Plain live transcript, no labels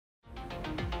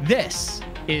This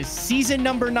is season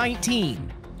number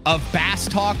 19 of Bass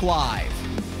Talk Live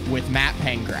with Matt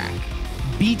Pengrak.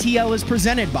 BTL is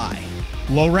presented by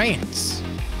Lowrance,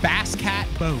 Bass Cat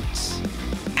Boats,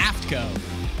 Aftco,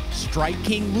 Strike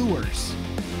King Lures,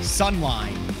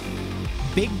 Sunline,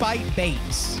 Big Bite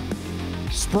Baits,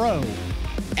 Spro,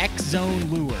 X-Zone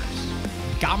Lures,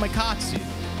 Gamakatsu,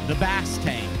 The Bass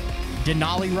Tank,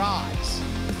 Denali Rods,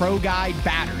 Pro Guide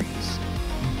Batteries,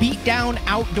 Beatdown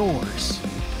Outdoors,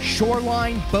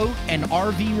 Shoreline Boat and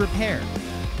RV Repair,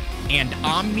 and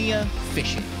Omnia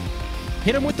Fishing.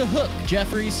 Hit him with the hook,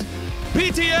 Jeffries.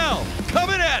 BTL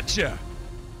coming at you.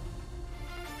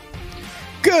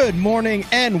 Good morning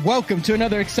and welcome to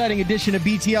another exciting edition of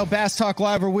BTL Bass Talk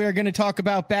Live, where we are going to talk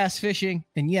about bass fishing.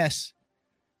 And yes,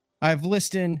 I've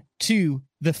listened to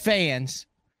the fans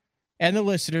and the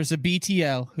listeners of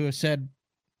BTL who have said,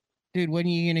 dude, when are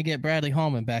you going to get Bradley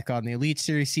Hallman back on? The Elite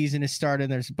Series season is starting.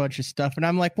 There's a bunch of stuff. And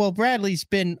I'm like, well, Bradley's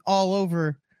been all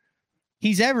over.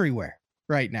 He's everywhere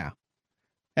right now.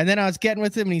 And then I was getting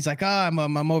with him and he's like, I'm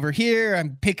over here.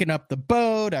 I'm picking up the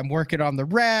boat. I'm working on the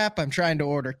wrap. I'm trying to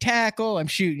order tackle. I'm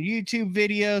shooting YouTube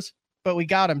videos. But we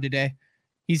got him today.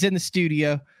 He's in the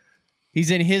studio.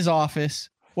 He's in his office.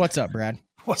 What's up, Brad?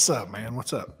 What's up, man?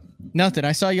 What's up? Nothing.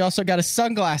 I saw you also got a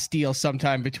sunglass deal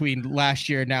sometime between last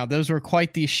year and now. Those were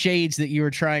quite the shades that you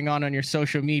were trying on your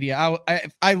social media.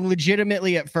 I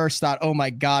legitimately at first thought, oh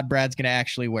my God, Brad's going to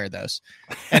actually wear those.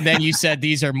 And then you said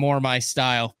these are more my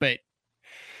style. But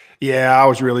yeah, I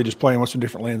was really just playing with some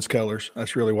different lens colors.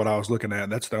 That's really what I was looking at.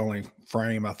 That's the only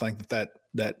frame I think that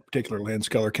particular lens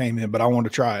color came in, but I wanted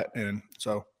to try it. And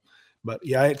so, but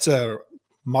yeah, it's a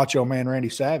Macho Man Randy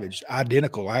Savage,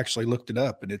 identical. I actually looked it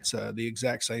up, and it's the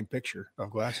exact same picture of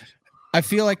glasses. I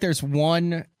feel like there's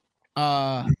one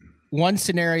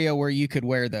scenario where you could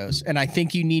wear those, and I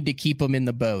think you need to keep them in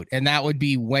the boat, and that would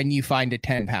be when you find a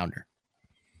 10-pounder.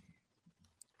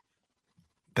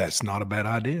 That's not a bad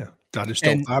idea. I just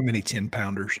don't find many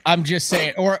 10-pounders. I'm just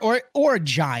saying, or a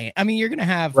giant. I mean, you're gonna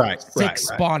have six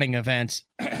spawning events.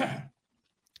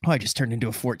 Oh, I just turned into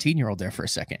a 14-year-old there for a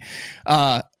second.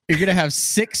 You're going to have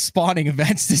 6 spawning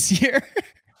events this year.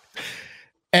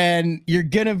 And you're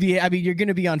going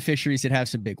to be on fisheries that have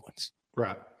some big ones.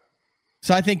 Right.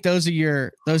 So I think those are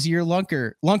your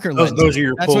lunker lenses. Those are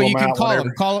your That's what you can call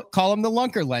them. Call them the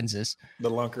lunker lenses. The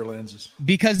lunker lenses.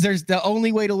 Because there's the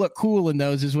only way to look cool in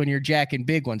those is when you're jacking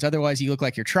big ones. Otherwise, you look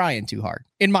like you're trying too hard,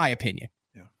 in my opinion.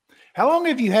 Yeah. How long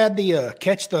have you had the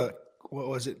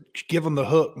give them the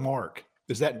hook mark?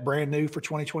 Is that brand new for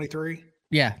 2023?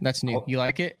 Yeah, that's new. You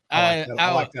like it? I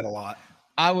like that a lot.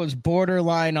 I was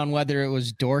borderline on whether it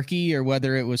was dorky or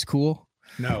whether it was cool.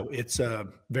 No, it's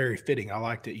very fitting. I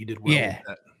liked it. You did well with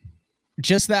that.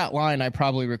 Just that line I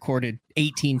probably recorded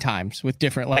 18 times with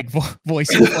different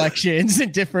voice inflections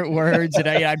and different words, and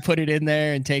I'd put it in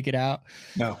there and take it out.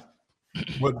 No.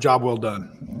 Job well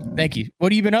done. Thank you.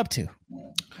 What have you been up to?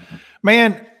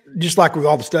 Man, just like with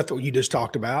all the stuff that you just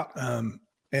talked about,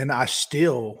 and I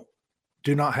still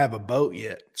do not have a boat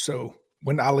yet. So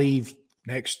when I leave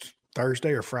next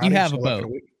Thursday or Friday, you have a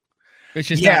boat. It's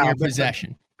just not in your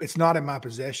possession. It's not in my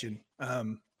possession.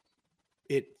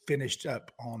 It finished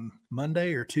up on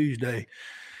Monday or Tuesday.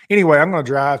 Anyway, I'm going to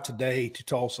drive today to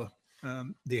Tulsa.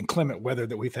 The inclement weather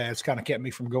that we've had has kind of kept me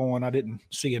from going. I didn't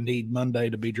see a need Monday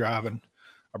to be driving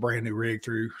a brand new rig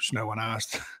through snow and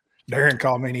ice. Darren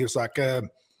called me and he was like,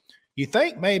 you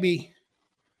think maybe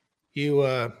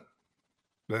you,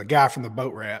 the guy from the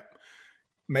boat wrap,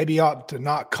 maybe ought to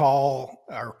not call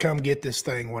or come get this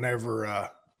thing whenever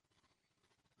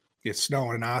it's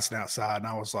snowing and icing outside. And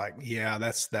I was like, yeah,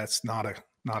 that's not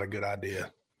a good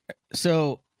idea.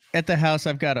 So at the house,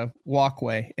 I've got a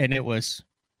walkway, and it was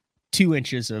 2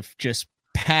 inches of just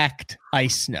packed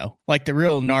ice snow, like the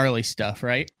real gnarly stuff,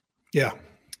 right? Yeah.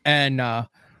 And I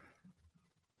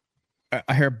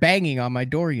heard banging on my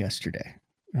door yesterday.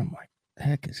 I'm like, the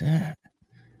heck is that?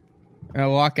 And I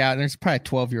walk out, and there's probably a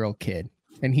 12-year-old kid,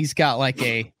 and he's got like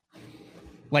a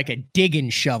digging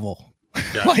shovel,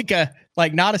 yeah.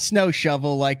 like not a snow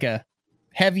shovel, like a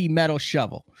heavy metal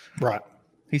shovel. Right.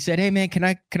 He said, "Hey man, can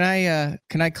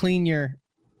I clean your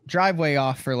driveway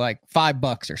off for like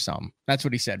 $5 or something?" That's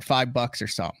what he said, $5 or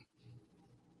something.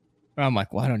 I'm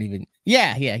like, well, I don't even.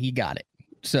 Yeah, he got it.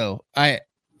 So I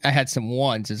had some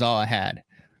ones is all I had.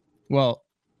 Well,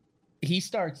 he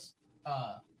starts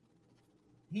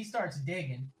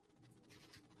digging.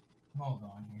 Hold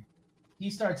on here. He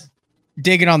starts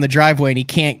digging on the driveway, and he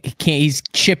can't. He's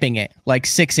chipping it like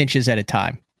 6 inches at a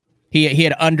time. He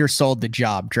had undersold the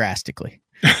job drastically.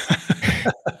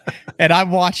 And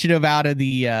I'm watching him out of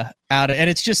and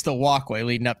it's just the walkway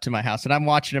leading up to my house. And I'm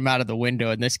watching him out of the window,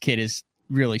 and this kid is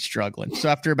really struggling. So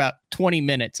after about 20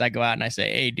 minutes, I go out and I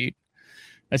say, "Hey, dude,"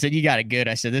 I said, "you got it good."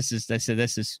 I said, "This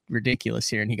is ridiculous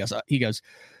here." And he goes,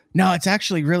 "No, it's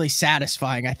actually really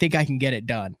satisfying. I think I can get it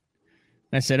done."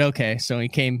 And I said, "Okay." So he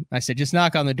came. I said, "Just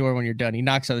knock on the door when you're done." He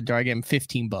knocks on the door. I gave him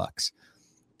 $15.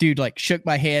 Dude, like, shook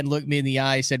my hand, looked me in the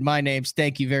eye, said, "My name's,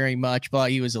 thank you very much." But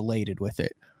he was elated with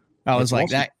it. I was like,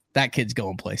 awesome. That kid's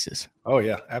going places. Oh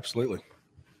yeah, absolutely.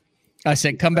 I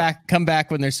said, come back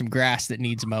when there's some grass that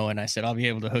needs mowing. I said, I'll be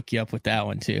able to hook you up with that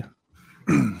one too.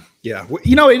 Yeah. Well,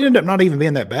 you know, it ended up not even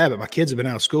being that bad, but my kids have been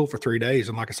out of school for 3 days.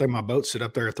 And like I say, my boat's sit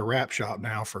up there at the wrap shop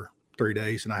now for 3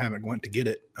 days, and I haven't went to get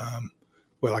it.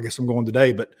 Well, I guess I'm going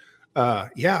today, but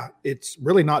yeah, it's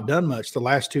really not done much the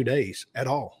last 2 days at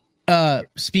all.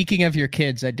 Speaking of your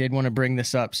kids, I did want to bring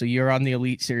this up. So you're on the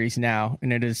Elite Series now,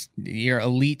 and it is your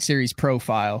Elite Series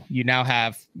profile. You now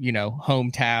have,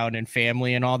 hometown and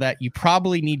family and all that. You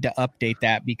probably need to update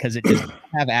that because it doesn't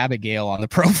have Abigail on the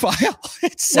profile.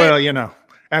 Well,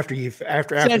 after you've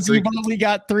only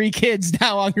got 3 kids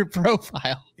now on your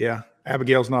profile. Yeah,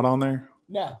 Abigail's not on there.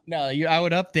 No, I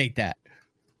would update that.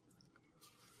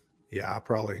 Yeah, I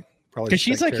probably because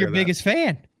she's like your biggest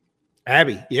fan.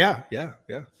 Abby, yeah.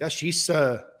 She's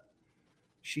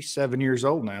 7 years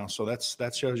old now, so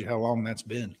that shows you how long that's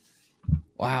been.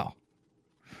 Wow.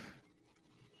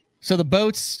 So the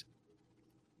boats,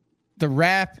 the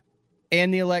wrap,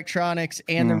 and the electronics,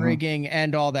 and the rigging,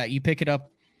 and all that, you pick it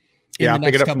up. I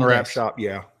pick it up from the wrap shop.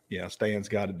 Yeah. Stan's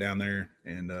got it down there,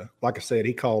 and like I said,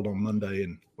 he called on Monday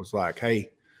and was like, "Hey."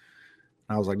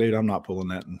 I was like, "Dude, I'm not pulling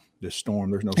that in this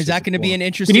storm. There's no." Is that going to be an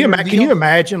interesting? Can you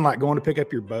imagine like going to pick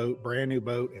up your boat, brand new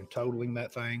boat, and totaling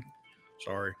that thing?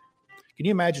 Sorry. Can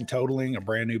you imagine totaling a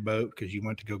brand new boat because you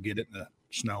went to go get it in the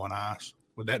snow and ice?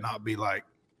 Would that not be like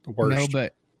the worst? No,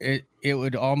 but it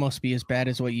would almost be as bad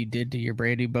as what you did to your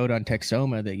brand new boat on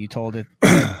Texoma that you told it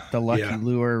the Lucky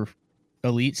Lure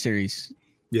Elite Series.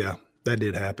 Yeah, that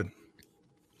did happen.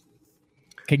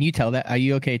 Can you tell that? Are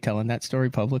you okay telling that story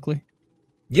publicly?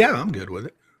 Yeah, I'm good with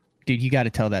it. Dude, you got to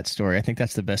tell that story. I think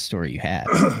that's the best story you have.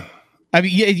 I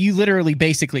mean, you literally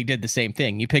basically did the same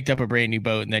thing. You picked up a brand new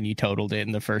boat and then you totaled it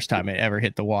in the first time it ever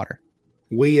hit the water.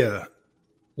 We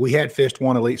had fished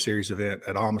one Elite Series event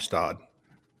at Amistad.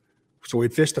 So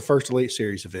we'd fished the first Elite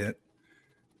Series event.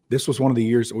 This was one of the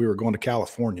years that we were going to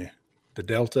California, the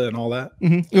Delta and all that.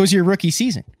 Mm-hmm. It was your rookie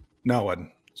season. No, it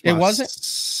wasn't. It wasn't?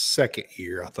 Second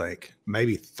year, I think.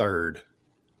 Maybe third.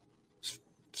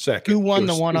 Second. Who won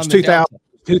the one on the Delta?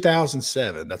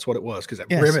 2007. That's what it was. Because at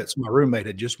Rimmets, my roommate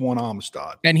had just won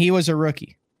Amistad. And he was a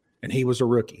rookie.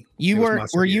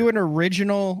 Were you an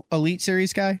original Elite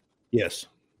Series guy? Yes.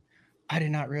 I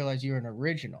did not realize you were an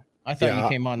original. I thought you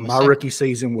came on. My rookie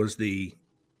season was the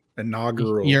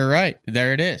inaugural. You're right.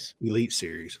 There it is. Elite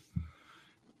Series.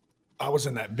 I was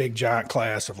in that big giant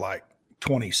class of like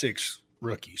 26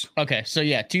 rookies. Okay. So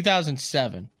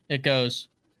 2007, it goes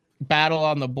Battle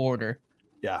on the Border.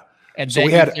 Yeah. And then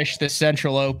you fish the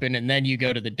Central Open, and then you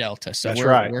go to the Delta. So that's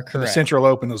right. We're correct. The Central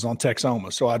Open was on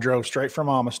Texoma. So I drove straight from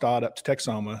Amistad up to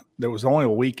Texoma. There was only a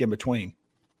week in between.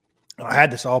 I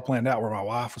had this all planned out where my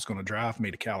wife was going to drive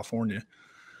me to California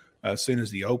as soon as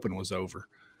the Open was over.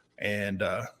 And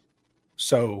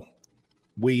so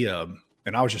we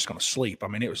and I was just going to sleep. I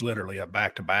mean, it was literally a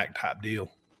back-to-back type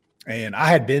deal. And I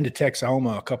had been to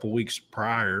Texoma a couple of weeks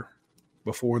prior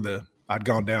before I'd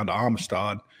gone down to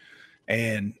Amistad.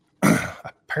 And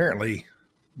apparently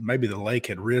maybe the lake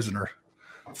had risen or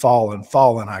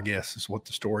fallen, I guess is what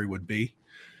the story would be.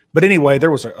 But anyway,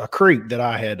 there was a creek that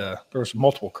I had, there was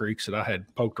multiple creeks that I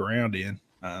had poked around in,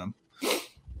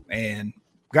 and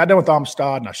got done with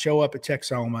Amistad, and I show up at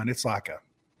Texoma, and it's like a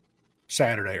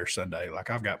Saturday or Sunday. Like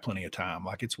I've got plenty of time.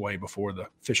 Like it's way before the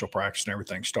official practice and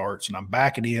everything starts. And I'm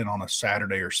backing in on a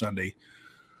Saturday or Sunday,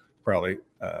 probably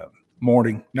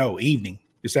evening.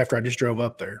 Just after I just drove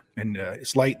up there, and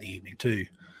it's late in the evening too.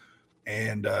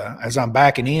 And as I'm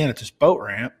backing in at this boat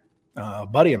ramp, a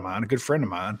buddy of mine, a good friend of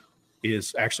mine,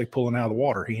 is actually pulling out of the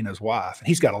water, he and his wife. And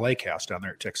he's got a lake house down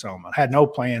there at Texoma. I had no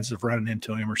plans of running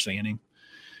into him or seeing him.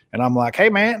 And I'm like, "Hey,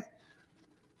 man."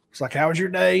 It's like, "How was your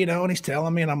day?" And he's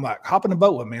telling me, and I'm like, "Hop in the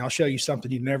boat with me. I'll show you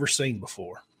something you've never seen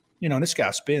before." And this guy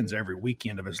spends every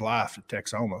weekend of his life at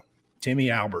Texoma.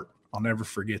 Timmy Albert. I'll never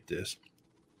forget this.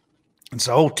 And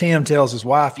so old Tim tells his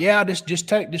wife, "Yeah,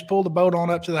 just pull the boat on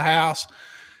up to the house,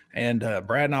 and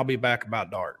Brad and I'll be back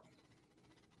about dark."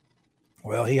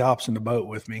 Well, he hops in the boat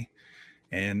with me,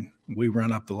 and we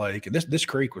run up the lake. And this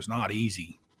creek was not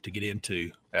easy to get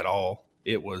into at all.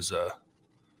 It was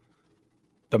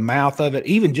the mouth of it,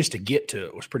 even just to get to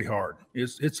it was pretty hard.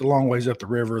 It's a long ways up the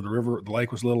river. The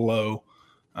lake was a little low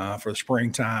for the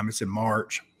springtime. It's in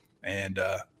March. And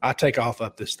I take off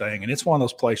up this thing, and it's one of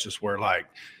those places where like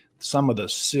some of the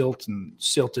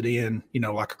silted in,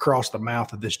 like across the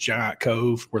mouth of this giant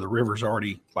cove where the river's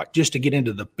already like just to get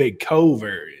into the big cove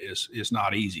area is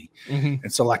not easy. Mm-hmm.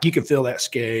 And so like you can feel that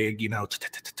skeg,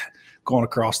 going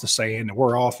across the sand, and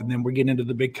we're off, and then we get into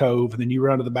the big cove, and then you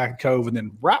run to the back of the cove, and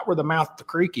then right where the mouth of the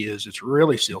creek is, it's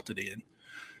really silted in.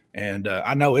 And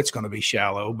I know it's going to be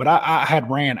shallow, but I had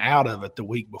ran out of it the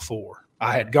week before.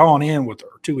 I had gone in or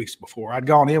 2 weeks before. I'd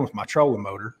gone in with my trolling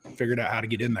motor, figured out how to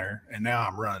get in there, and now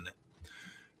I'm running it.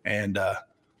 And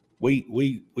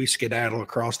we skedaddle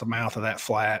across the mouth of that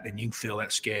flat, and you can feel that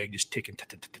skeg just ticking.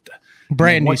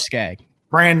 Brand new skeg.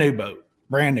 Brand new boat.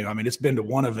 Brand new. I mean, it's been to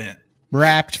one event.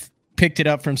 Wrapped, picked it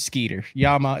up from Skeeter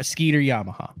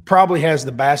Yamaha. Probably has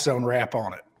the Bass Zone wrap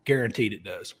on it. Guaranteed it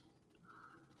does.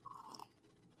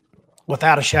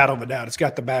 Without a shadow of a doubt, it's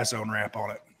got the Bass Zone wrap on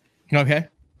it. Okay.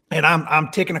 And I'm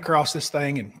ticking across this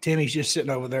thing, and Timmy's just sitting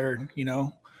over there,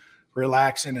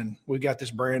 relaxing. And we got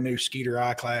this brand new Skeeter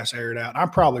I-Class aired out. I'm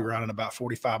probably running about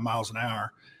 45 miles an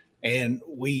hour. And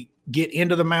we get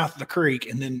into the mouth of the creek,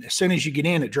 and then as soon as you get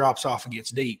in, it drops off and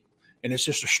gets deep. And it's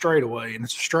just a straightaway. And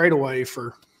it's a straightaway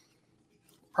for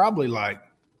probably like,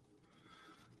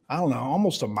 I don't know,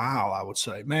 almost a mile, I would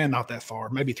say. Man, not that far,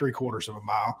 maybe 3/4 of a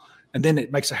mile. And then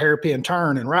it makes a hairpin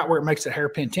turn. And right where it makes that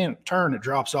hairpin turn, it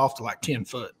drops off to like 10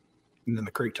 foot. And then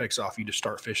the creek takes off. You just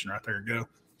start fishing right there and go.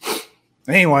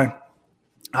 Anyway,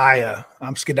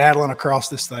 I'm skedaddling across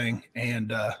this thing,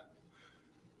 and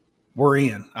we're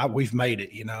in. We've made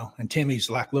it, And Timmy's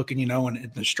like looking,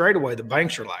 and the straightaway, the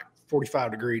banks are like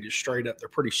 45 degrees, just straight up. They're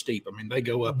pretty steep. I mean, they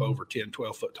go up over 10,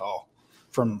 12 foot tall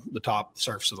from the top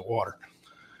surface of the water.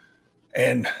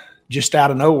 And just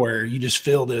out of nowhere, you just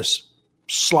feel this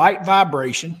slight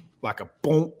vibration, like a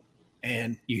boom,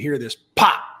 and you hear this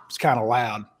pop. It's kind of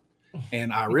loud.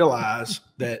 And I realize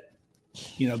that,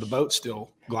 the boat's still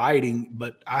gliding,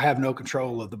 but I have no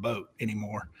control of the boat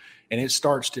anymore. And it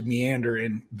starts to meander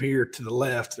and veer to the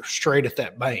left, straight at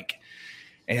that bank.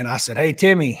 And I said, "Hey,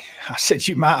 Timmy," I said,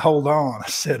 "you might hold on." I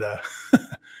said, I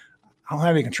don't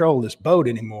have any control of this boat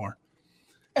anymore.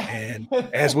 And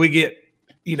as we get,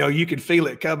 you can feel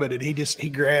it coming, and he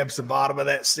grabs the bottom of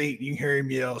that seat. And you can hear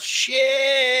him yell,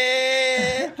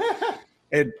 "Shit!"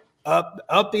 And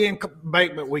up the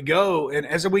embankment we go. And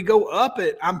as we go up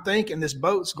it, I'm thinking this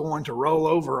boat's going to roll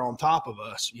over on top of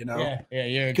us, Yeah,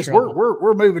 because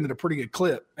we're moving at a pretty good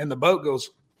clip. And the boat goes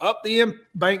up the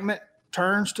embankment,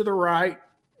 turns to the right,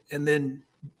 and then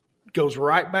goes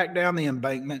right back down the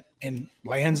embankment and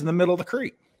lands in the middle of the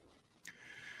creek.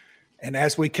 And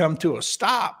as we come to a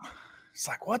stop, it's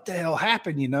like, what the hell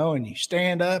happened, And you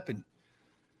stand up, and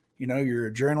your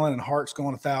adrenaline and heart's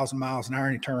going 1,000 miles an hour,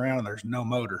 and you turn around and there's no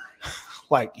motor.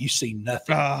 Like you see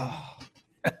nothing. Oh.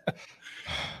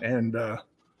 And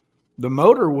the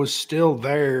motor was still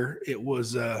there. It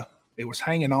was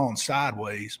hanging on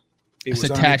sideways. It's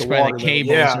attached by the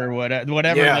cables or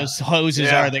whatever those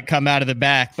hoses are that come out of the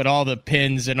back, but all the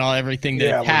pins and everything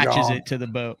that attaches it to the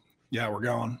boat. Yeah, we're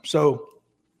gone. So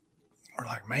we're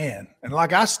like, man. And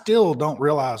like, I still don't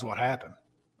realize what happened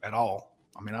at all.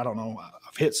 I mean, I don't know.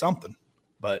 I've hit something,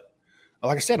 but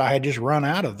like I said, I had just run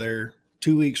out of there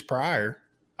 2 weeks prior.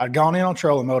 I'd gone in on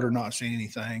trolling motor, not seen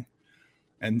anything.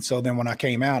 And so then when I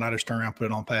came out, I just turned around, put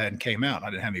it on pad, and came out.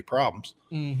 I didn't have any problems.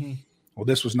 Mm-hmm. Well,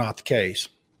 this was not the case.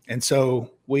 And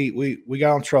so we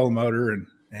got on trolling motor,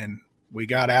 and we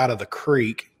got out of the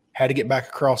creek, had to get back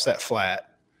across that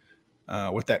flat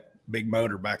with that big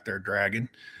motor back there dragging.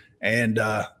 And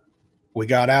we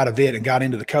got out of it and got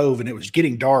into the cove, and it was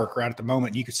getting dark right at the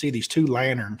moment. You could see these 2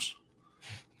 lanterns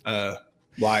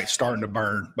lights starting to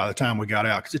burn by the time we got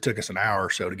out, because it took us an hour or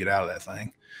so to get out of that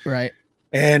thing. Right.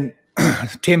 And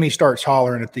Timmy starts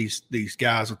hollering at these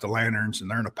guys with the lanterns,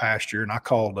 and they're in a pasture. And I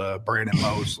called Brandon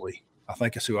Mosley. I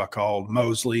think it's who I called,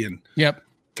 Mosley, and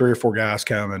 3 or 4 guys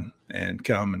come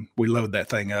and we load that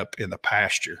thing up in the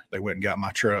pasture. They went and got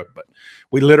my truck, but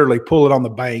we literally pull it on the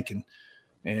bank,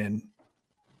 and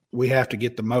we have to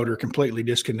get the motor completely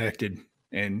disconnected,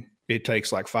 and it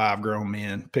takes like 5 grown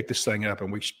men, pick this thing up,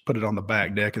 and we put it on the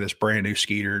back deck of this brand new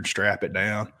Skeeter and strap it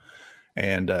down.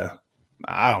 And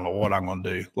I don't know what I'm going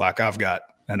to do. Like, I've got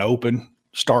an open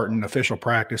starting official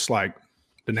practice like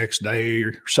the next day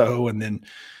or so. And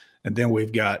then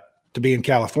we've got to be in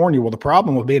California. Well, the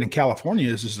problem with being in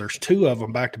California is there's 2 of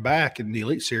them back to back, and the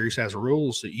Elite Series has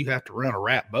rules that you have to run a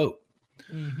wrap boat.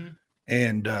 Mm-hmm.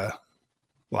 And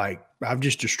like, I've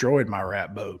just destroyed my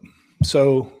wrap boat.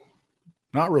 So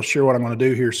not real sure what I'm going to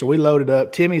do here. So we loaded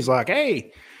up. Timmy's like,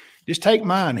 hey, just take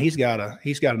mine. He's got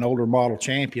an older model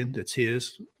Champion that's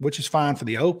his, which is fine for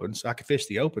the opens. I could fish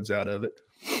the opens out of it.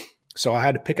 So I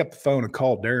had to pick up the phone and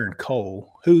call Darren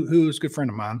Cole, who is a good friend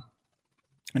of mine.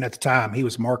 And at the time, he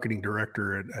was marketing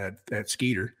director at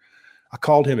Skeeter. I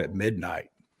called him at midnight.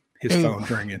 His phone's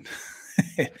ringing.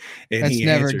 And that's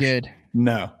never answers. Good.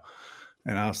 No.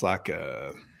 And I was like,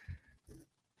 not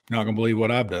going to believe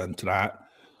what I've done tonight.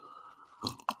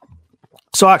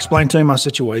 So I explained to him my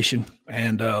situation.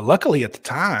 And luckily at the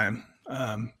time,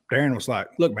 Darren was like,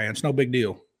 look, man, it's no big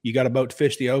deal. You got a boat to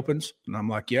fish the opens? And I'm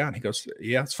like, yeah. And he goes,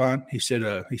 yeah, it's fine. He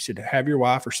said, have your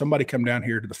wife or somebody come down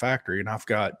here to the factory. And I've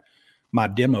got my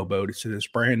demo boat. It's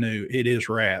brand new. It is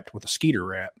wrapped with a Skeeter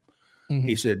wrap. Mm-hmm.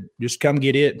 He said, just come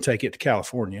get it and take it to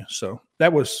California. So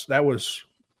that was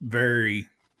very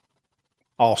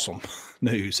awesome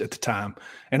news at the time.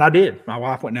 And I did. My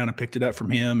wife went down and picked it up from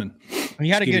him. And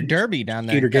you had a good derby down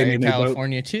there in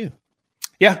California too.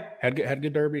 Yeah. Had a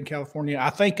good derby in California. I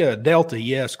think Delta,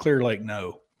 yes. Clear Lake,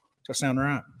 no. Does that sound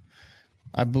right?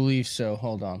 I believe so.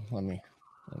 Hold on. Let me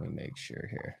make sure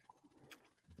here.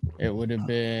 It would have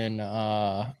been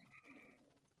 1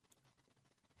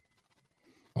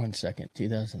 second,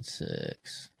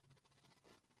 2006.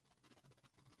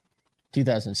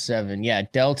 2007. Yeah,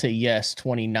 Delta, yes,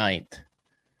 29th.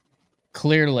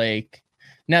 Clear Lake.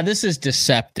 Now, this is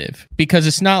deceptive because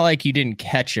it's not like you didn't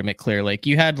catch him at Clear Lake.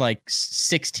 You had like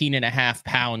 16 and a half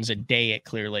pounds a day at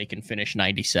Clear Lake and finished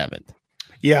 97th.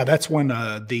 Yeah, that's when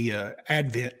the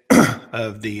advent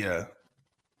of the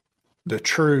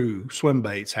true swim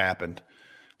baits happened.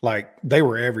 Like they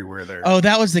were everywhere there. Oh,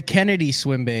 that was the Kennedy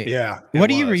swim bait. Yeah. What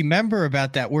do you remember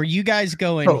about that? Were you guys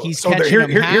going, catching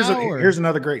him here's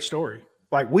another great story.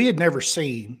 Like we had never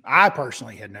seen, I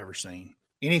personally had never seen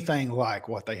anything like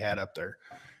what they had up there.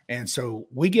 And so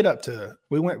we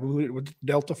went with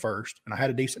Delta first, and I had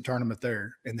a decent tournament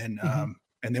there. And then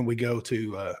we go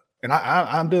to, and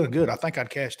I'm doing good. I think I'd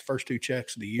cashed the first 2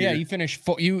 checks of the year. Yeah, you finished.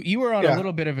 You were on a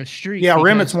little bit of a streak. Yeah,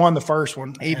 Rimmets won the first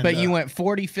one. But you went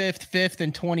 45th, 5th,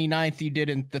 and 29th. You did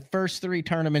in the first 3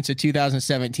 tournaments of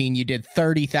 2017. You did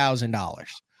 $30,000.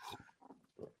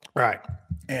 Right.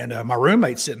 And my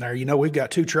roommate's sitting there. You know, we've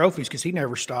got 2 trophies because he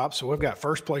never stops. So we've got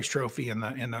first place trophy in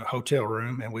the hotel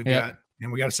room, and we got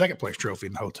a second place trophy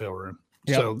in the hotel room.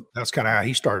 Yep. So that's kind of how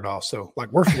he started off. So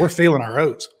like we're feeling our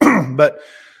oats, but.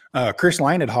 Chris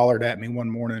Lane had hollered at me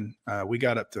one morning. We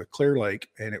got up to Clear Lake,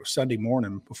 and it was Sunday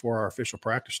morning before our official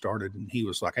practice started. And he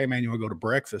was like, hey, man, you want to go to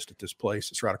breakfast at this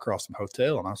place? It's right across from the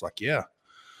hotel. And I was like, yeah.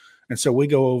 And so we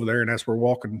go over there, and as we're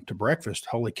walking to breakfast,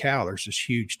 holy cow, there's this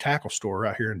huge tackle store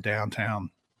right here in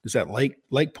downtown. Is that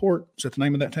Lakeport? Is that the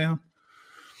name of that town?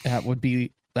 That would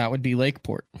be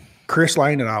Lakeport. Chris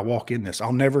Lane and I walk in this.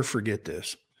 I'll never forget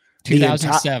this.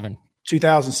 2007.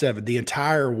 2007. The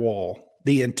entire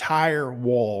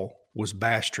wall was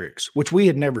Bass Tricks, which we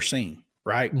had never seen,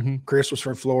 right? Mm-hmm. Chris was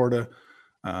from Florida.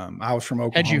 I was from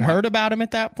Oklahoma. Had you heard about him at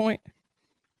that point?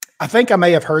 I think I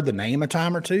may have heard the name a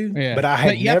time or two, but I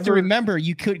had have to remember,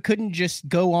 you couldn't just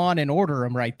go on and order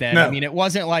them right then. No. I mean, it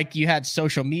wasn't like you had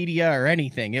social media or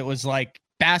anything. It was like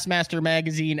Bassmaster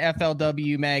Magazine,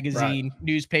 FLW Magazine,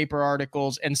 newspaper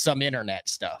articles, and some internet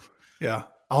stuff. Yeah.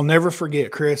 I'll never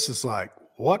forget. Chris is like,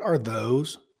 what are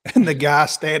those? And the guy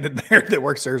standing there that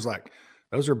works there is like,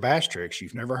 those are Bass Tricks.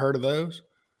 You've never heard of those?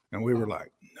 And we were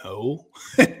like, no.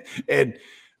 And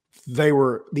they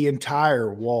were the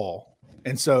entire wall.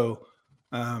 And so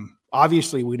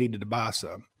obviously we needed to buy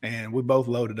some. And we both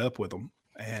loaded up with them.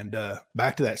 And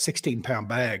back to that 16-pound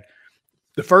bag.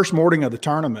 The first morning of the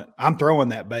tournament, I'm throwing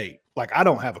that bait. Like, I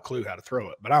don't have a clue how to throw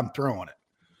it, but I'm throwing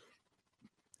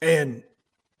it. And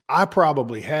I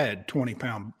probably had 20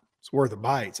 pounds worth of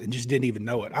bites and just didn't even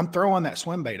know it. I'm throwing that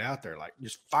swim bait out there, like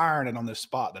just firing it on this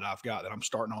spot that I've got that I'm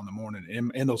starting on in the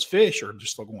morning. And those fish are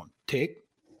just going tick,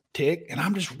 tick. And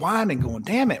I'm just whining, going,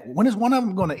 damn it. When is one of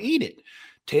them going to eat it?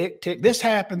 Tick, tick. This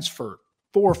happens for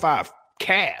 4 or 5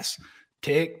 casts.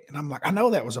 Tick. And I'm like, I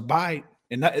know that was a bite.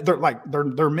 And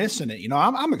they're missing it. You know,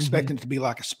 I'm expecting it to be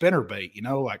like a spinner bait, you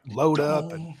know, like load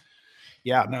up. And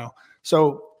yeah, no.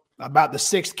 So about the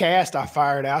 6th cast, I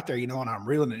fire it out there, you know, and I'm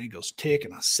reeling it. And it goes tick,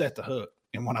 and I set the hook.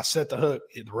 And when I set the hook,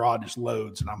 the rod just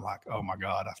loads, and I'm like, oh my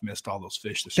God, I've missed all those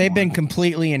fish this morning. They've been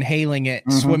completely inhaling it,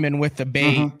 swimming with the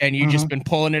bait, and you just been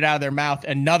pulling it out of their mouth.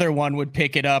 Another one would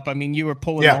pick it up. I mean, you were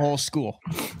pulling the whole school.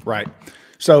 Right.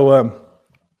 So,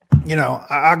 you know,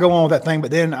 I go on with that thing,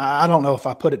 but then I don't know if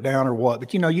I put it down or what,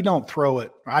 but you know, you don't throw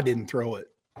it. I didn't throw it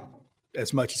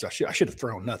as much as I should. I should have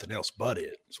thrown nothing else but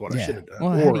it. That's what I should have done.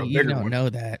 Well, or a bigger one. Know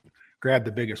that. Grab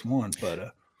the biggest one.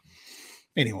 But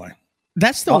anyway,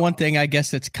 That's the one thing I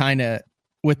guess that's kind of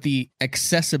with the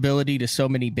accessibility to so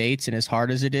many baits and as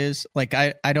hard as it is, like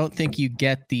I don't think you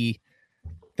get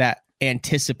that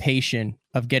anticipation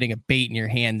of getting a bait in your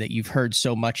hand that you've heard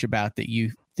so much about that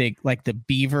you think like the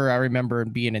beaver. I remember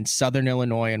being in Southern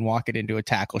Illinois and walking into a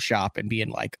tackle shop and being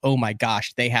like, oh my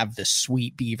gosh, they have the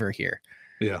sweet beaver here.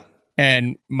 Yeah.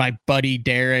 And my buddy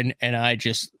Darren and I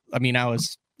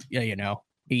was,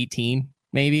 18,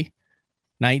 maybe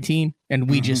 19. And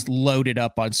we just loaded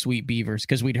up on sweet beavers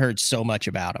because we'd heard so much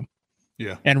about them.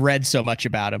 Yeah. And read so much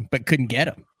about them, but couldn't get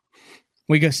them.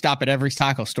 We go stop at every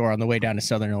tackle store on the way down to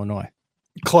Southern Illinois.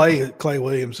 Clay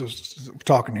Williams was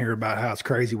talking here about how it's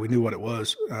crazy. We knew what it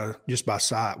was just by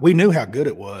sight. We knew how good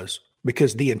it was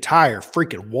because the entire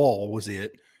freaking wall was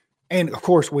it. And of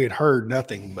course, we had heard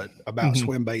nothing but about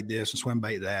swim bait this and swim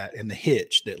bait that and the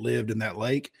hitch that lived in that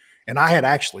lake. And I had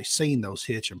actually seen those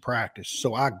hitch in practice.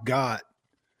 So I got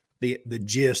the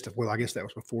gist of, well, I guess that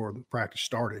was before the practice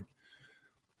started.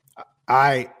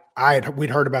 We'd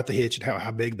heard about the hitch and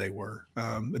how big they were.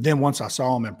 But then once I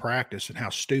saw them in practice and how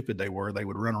stupid they were, they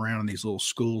would run around in these little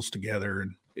schools together.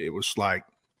 And it was like,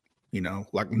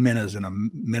 like minnows in a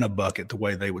minnow bucket, the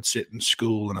way they would sit in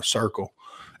school in a circle,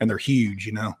 and they're huge,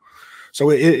 So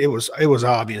it was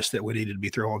obvious that we needed to be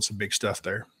throwing some big stuff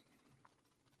there.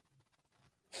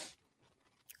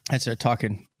 I started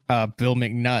talking. Bill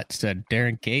McNutt said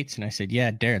Darren Gates, and I said, "Yeah,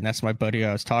 Darren, that's my buddy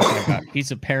I was talking about.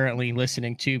 He's apparently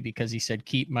listening too because he said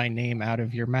keep my name out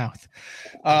of your mouth."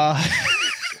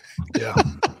 Yeah.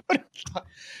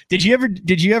 Did you ever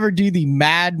do the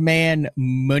Madman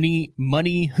Mooney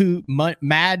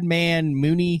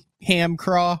ham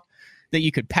craw that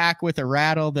you could pack with a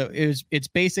rattle? It's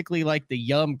basically like the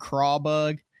Yum craw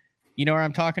bug. You know what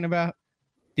I'm talking about?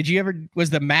 Was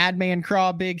the Madman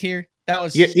craw big here? That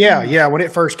was yeah. When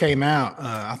it first came out,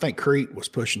 I think Crete was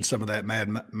pushing some of that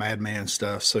Madman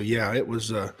stuff. So yeah, it was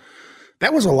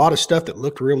that was a lot of stuff that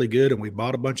looked really good, and we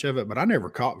bought a bunch of it, but I never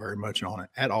caught very much on it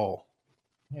at all.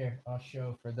 Here, I'll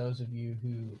show for those of you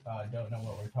who don't know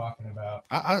what we're talking about.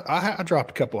 I dropped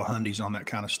a couple of hundies on that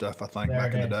kind of stuff, I think,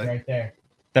 back in the day. Right there.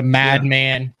 The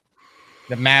Madman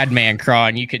craw,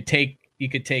 and you could take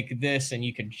this and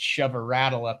you could shove a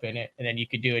rattle up in it, and then you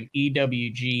could do an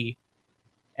EWG,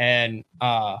 and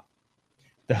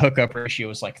the hookup ratio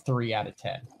was like 3 out of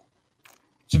 10.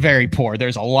 It's very poor.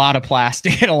 There's a lot of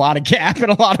plastic and a lot of gap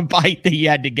and a lot of bite that you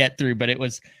had to get through, but it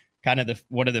was kind of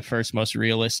one of the first most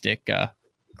realistic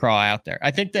craw out there.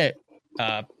 I think that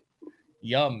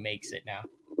Yum makes it now.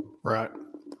 Right.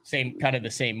 The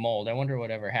same mold. I wonder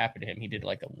whatever happened to him. He did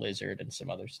like a lizard and some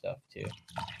other stuff too.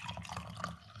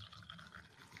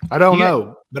 I don't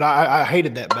know, but I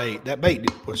hated that bait. That bait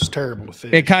was terrible to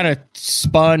fish. It kind of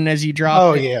spun as you dropped.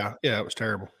 Oh it. yeah, it was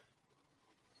terrible.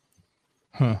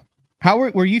 Huh? How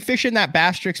were you fishing that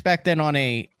Bass Tricks back then on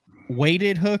a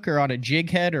weighted hook or on a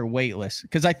jig head or weightless?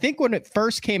 Because I think when it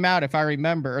first came out, if I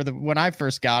remember, or when I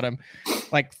first got them,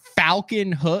 like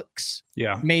Falcon hooks,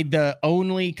 made the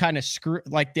only kind of screw,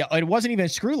 it wasn't even a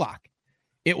screw lock.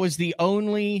 It was the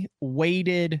only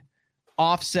weighted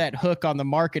offset hook on the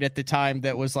market at the time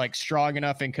that was like strong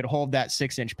enough and could hold that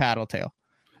 6-inch paddle tail.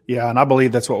 Yeah, and I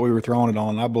believe that's what we were throwing it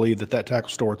on. I believe that tackle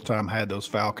store at the time had those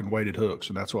Falcon weighted hooks,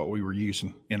 and that's what we were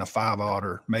using in a 5/0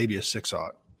 or maybe a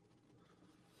 6/0.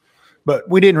 But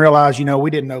we didn't realize, we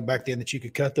didn't know back then that you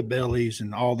could cut the bellies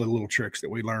and all the little tricks that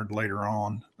we learned later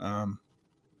on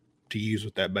to use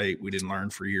with that bait. We didn't learn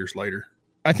for years later.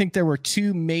 I think there were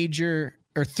 3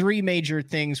 major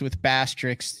things with Bass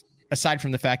Tricks, aside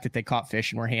from the fact that they caught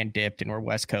fish and were hand dipped and were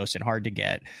West Coast and hard to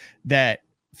get, that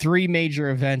 3 major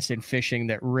events in fishing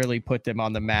that really put them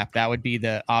on the map. That would be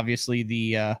obviously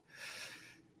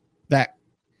that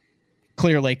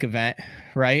Clear Lake event,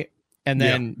 right? And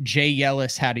then Jay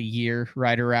Yellis had a year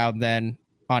right around then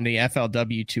on the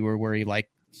FLW tour where he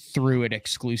threw it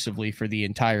exclusively for the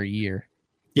entire year.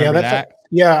 Remember that?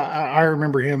 I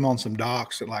remember him on some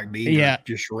docks at Beaver,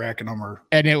 just wrecking them.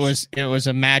 And it was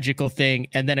a magical thing.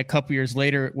 And then a couple years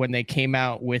later, when they came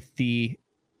out with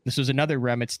this was another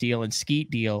Remitz deal and Skeet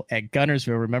deal at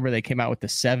Gunnersville. Remember, they came out with the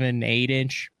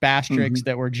 7-8-inch Bass Tricks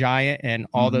that were giant, and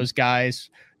all those guys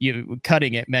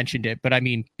cutting it mentioned it, but I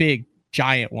mean big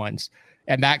giant ones.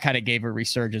 And that kind of gave a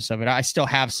resurgence of it. I still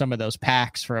have some of those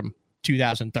packs from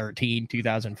 2013,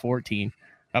 2014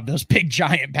 of those big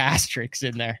giant Bass Tricks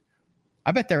in there.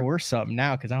 I bet there were some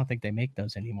now because I don't think they make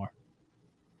those anymore.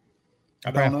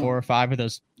 I have 4 or 5 of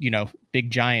those,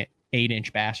 big giant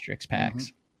 8-inch Bass Tricks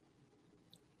packs.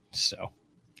 So, all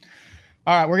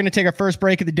right, we're going to take our first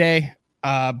break of the day.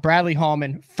 Bradley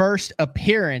Hallman, first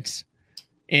appearance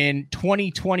in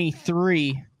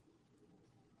 2023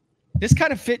 This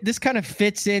kind of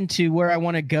fits into where I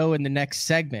want to go in the next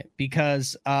segment,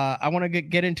 because I want to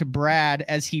get into Brad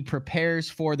as he prepares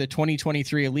for the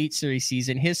 2023 Elite Series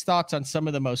season. His thoughts on some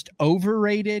of the most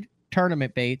overrated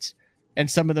tournament baits and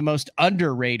some of the most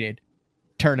underrated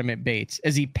tournament baits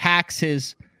as he packs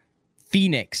his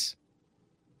Phoenix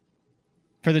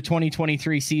for the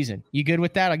 2023 season. You good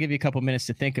with that? I'll give you a couple minutes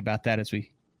to think about that as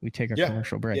we take our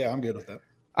commercial break. Yeah, I'm good with that.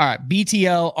 All right,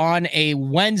 BTL on a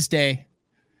Wednesday,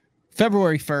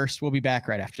 February 1st. We'll be back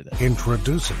right after this.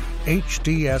 Introducing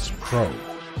HDS Pro.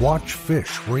 Watch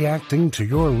fish reacting to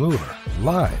your lure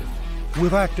live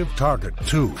with Active Target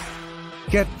 2.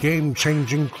 Get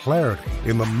game-changing clarity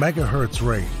in the megahertz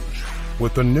range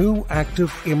with the new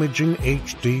Active Imaging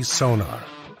HD sonar.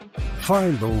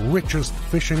 Find the richest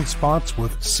fishing spots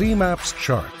with CMAPS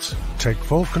charts. Take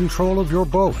full control of your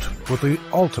boat with the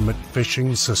ultimate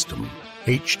fishing system.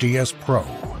 HDS Pro.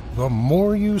 The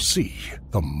more you see,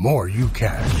 the more you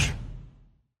catch.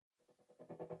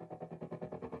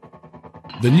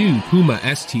 The new Puma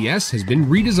STS has been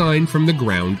redesigned from the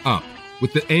ground up.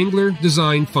 With the angler,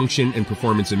 design, function, and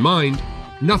performance in mind,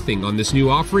 nothing on this new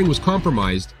offering was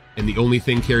compromised, and the only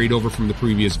thing carried over from the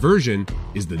previous version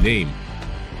is the name.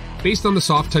 Based on the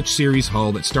Soft Touch series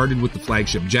hull that started with the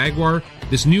flagship Jaguar,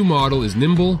 this new model is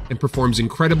nimble and performs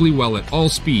incredibly well at all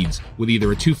speeds with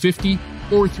either a 250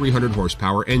 or 300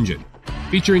 horsepower engine.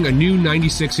 Featuring a new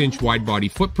 96-inch wide-body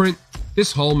footprint,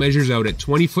 this hull measures out at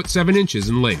 20 foot 7 inches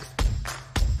in length.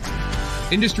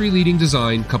 Industry-leading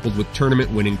design coupled with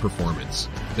tournament-winning performance.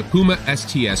 The Puma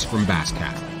STS from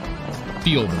Basscat.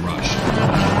 Feel the rush.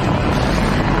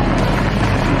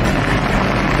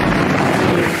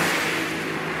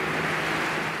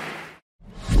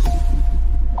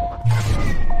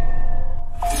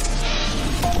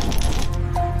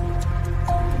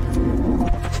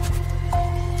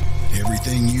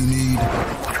 Everything you need,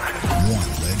 one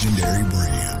legendary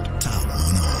brand. Top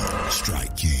one on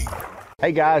Strike King.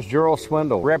 Hey guys, Gerald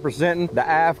Swindle representing the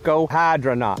AFCO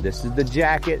Hydronaut. This is the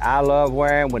jacket I love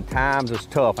wearing when times is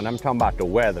tough, and I'm talking about the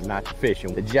weather, not the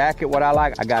fishing. The jacket, what I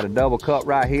like, I got a double cup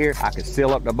right here. I can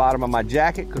seal up the bottom of my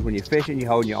jacket, because when you're fishing,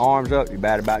 you're holding your arms up, you're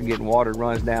bad about getting water that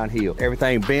runs downhill.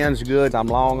 Everything bends good. I'm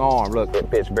long arm. Look, it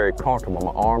fits very comfortable.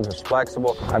 My arms are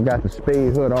flexible. I've got the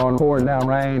speed hood on, pouring down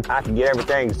rain. I can get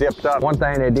everything zipped up. One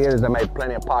thing they did is they made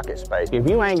plenty of pocket space. If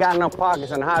you ain't got enough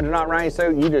pockets in the Hydronaut rain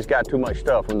suit, you just got too much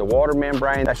stuff. From the water membrane,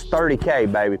 that's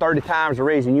 30K, baby. 30 times the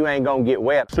reason you ain't gonna get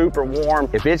wet. Super warm.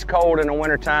 If it's cold in the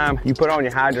wintertime, you put on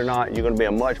your Hydronaut, you're gonna be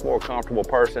a much more comfortable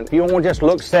person. If you don't want to just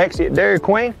look sexy at Dairy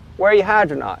Queen, wear your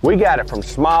Hydronaut. We got it from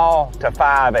small to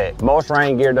 5X. Most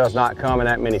rain gear does not come in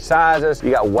that many sizes.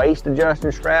 You got waist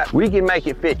adjusting straps. We can make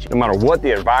it fit you. No matter what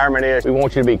the environment is, we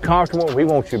want you to be comfortable. We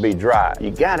want you to be dry.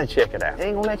 You gotta check it out. It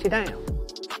ain't gonna let you down.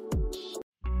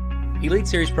 Elite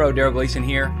Series Pro Daryl Gleason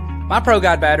here. My Pro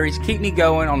Guide batteries keep me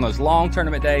going on those long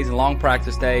tournament days and long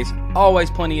practice days.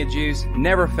 Always plenty of juice,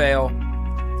 never fail.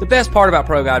 The best part about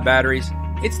Pro Guide batteries,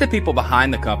 it's the people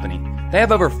behind the company. They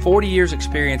have over 40 years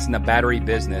experience in the battery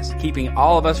business, keeping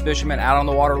all of us fishermen out on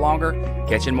the water longer,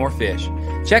 catching more fish.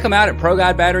 Check them out at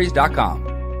ProGuideBatteries.com.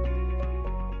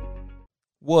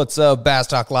 What's up, Bass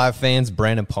Talk Live fans?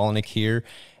 Brandon Polnick here.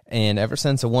 And ever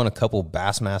since I won a couple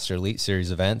Bassmaster Elite Series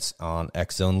events on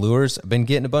X-Zone Lures, I've been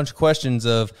getting a bunch of questions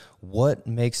of what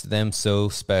makes them so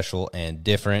special and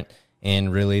different.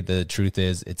 And really, the truth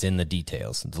is, it's in the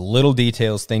details. The little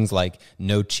details, things like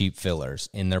no cheap fillers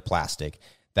in their plastic.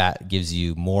 That gives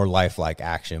you more lifelike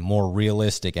action, more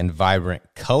realistic and vibrant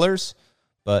colors.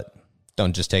 But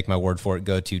don't just take my word for it.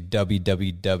 Go to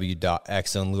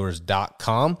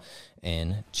www.xzonelures.com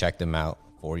and check them out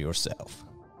for yourself.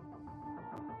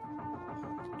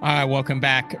 All right, welcome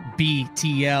back,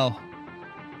 BTL.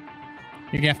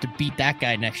 You're gonna have to beat that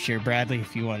guy next year, Bradley,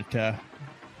 if you want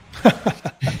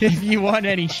if you want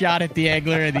any shot at the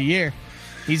Angler of the Year.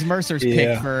 He's Mercer's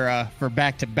pick for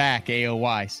back-to-back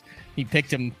AOYs. He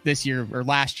picked him this year or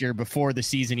last year before the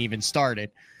season even started.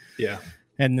 Yeah,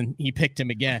 and then he picked him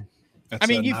again. That's I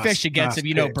mean, you fish against him.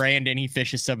 You know, pick. Brandon, he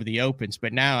fishes some of the opens,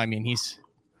 but now, I mean, he's.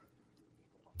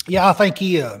 Yeah, I think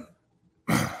he.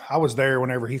 I was there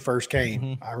whenever he first came.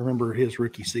 Mm-hmm. I remember his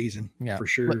rookie season for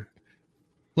sure.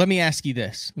 Let me ask you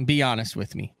this, and be honest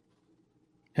with me.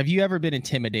 Have you ever been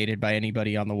intimidated by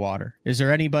anybody on the water? Is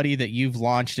there anybody that you've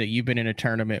launched that you've been in a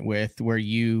tournament with where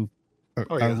you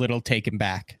are a little taken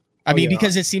back? I mean,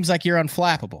 because it seems like you're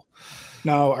unflappable.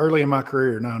 No, early in my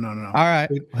career. No. All right.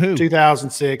 Who?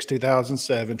 2006,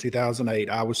 2007, 2008.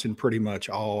 I was in pretty much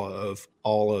all of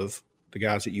the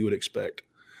guys that you would expect.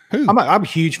 Who? I'm a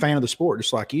huge fan of the sport,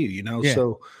 just like you, you know. Yeah.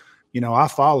 So, you know, I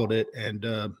followed it, and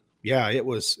yeah, it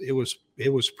was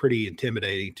pretty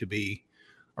intimidating to be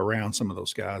around some of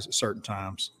those guys at certain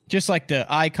times. Just like the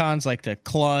icons, like the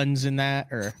Cluns and that,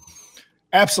 or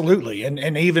absolutely,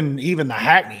 and even the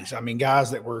Hackneys. I mean,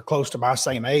 guys that were close to my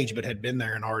same age but had been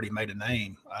there and already made a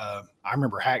name. I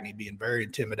remember Hackney being very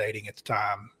intimidating at the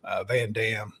time. Van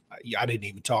Dam, I didn't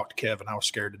even talk to Kevin. I was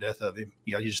scared to death of him.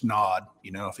 You just nod.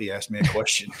 If he asked me a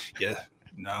question, yeah,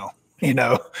 no,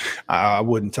 I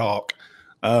wouldn't talk.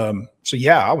 So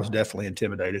yeah, I was definitely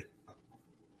intimidated.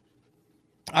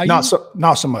 Not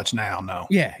so much now. No.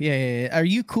 Yeah. Are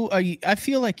you cool? I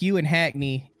feel like you and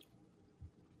Hackney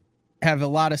have a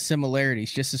lot of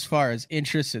similarities just as far as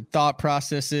interests and thought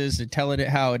processes and telling it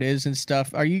how it is and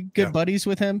stuff. Are you good buddies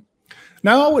with him?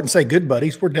 No, I wouldn't say good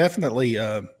buddies. We're definitely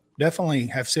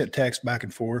have sent texts back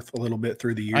and forth a little bit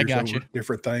through the years over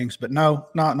different things, but no,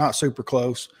 not super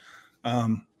close.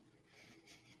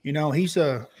 He's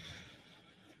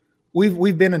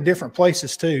we've been in different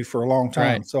places too for a long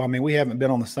time. Right. So, I mean, we haven't been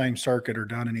on the same circuit or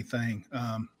done anything.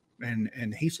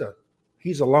 And he's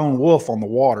a lone wolf on the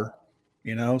water,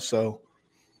 so,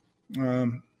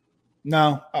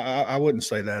 no, I wouldn't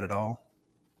say that at all.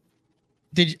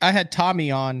 I had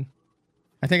Tommy on,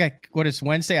 I think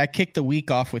Wednesday. I kicked the week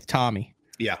off with Tommy.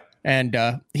 Yeah. And,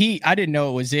 I didn't know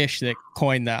it was Ish that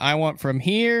coined that. I want from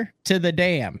here to the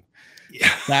dam.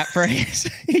 Yeah. That phrase.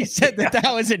 He said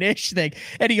that was an Ish thing.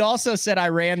 And he also said I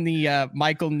ran the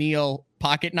Michael Neal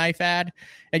pocket knife ad.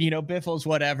 And, Biffle's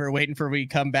whatever, waiting for me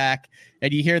to come back.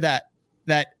 And you hear that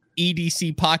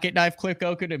EDC pocket knife click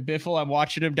open, and Biffle, I'm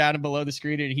watching him down and below the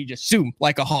screen, and he just zoom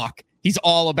like a hawk. He's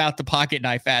all about the pocket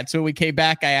knife ad. So when we came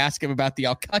back, I asked him about the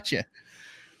I'll cut you.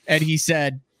 And he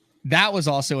said that was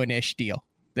also an Ish deal.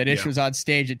 That Ish was on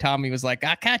stage and Tommy was like,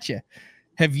 I'll cut you.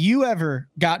 Have you ever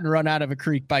gotten run out of a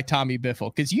creek by Tommy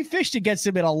Biffle? Because you fished against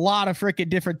him in a lot of freaking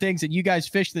different things, and you guys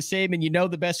fish the same, and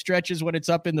the best stretches when it's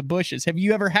up in the bushes. Have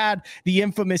you ever had the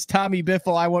infamous Tommy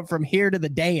Biffle, I went from here to the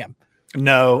dam?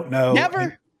 No.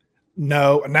 Never?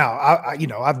 No. Now,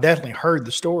 I've definitely heard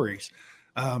the stories.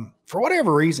 For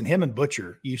whatever reason, him and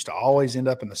Butcher used to always end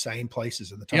up in the same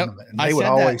places in the tournament. And they would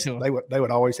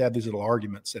always have these little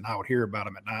arguments, and I would hear about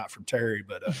them at night from Terry.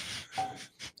 But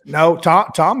no,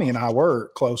 Tommy and I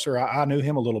were closer. I knew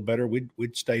him a little better.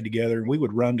 We'd stay together, and we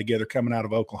would run together coming out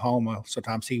of Oklahoma.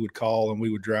 Sometimes he would call and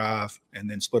we would drive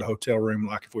and then split a hotel room,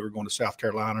 like if we were going to South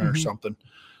Carolina or something.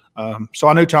 So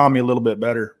I knew Tommy a little bit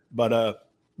better, but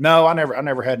no, I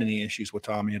never had any issues with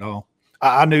Tommy at all.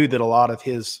 I knew that a lot of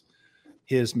his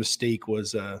mystique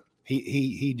was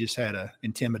he just had a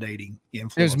intimidating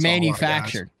influence. It was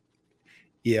manufactured.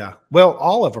 Yeah. Well,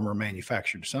 all of them are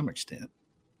manufactured to some extent.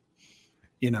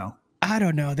 I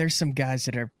don't know. There's some guys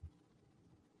that are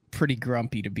pretty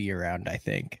grumpy to be around, I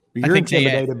think. You're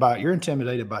intimidated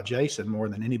by Jason more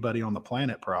than anybody on the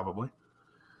planet, probably.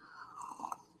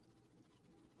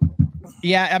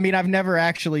 Yeah, I mean, I've never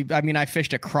actually. I mean, I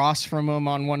fished across from him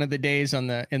on one of the days in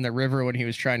the river when he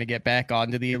was trying to get back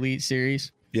onto the Elite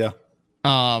Series. Yeah.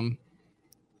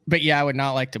 But yeah, I would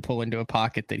not like to pull into a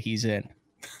pocket that he's in.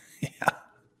 Yeah.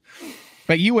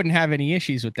 But you wouldn't have any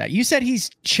issues with that. You said he's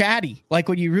chatty, like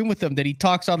when you room with him, that he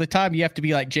talks all the time. You have to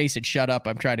be like, Jason, shut up.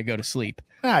 I'm trying to go to sleep.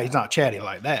 Nah, he's not chatty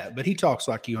like that, but he talks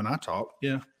like you and I talk.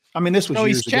 Yeah. I mean, this was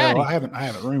years ago. I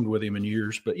haven't roomed with him in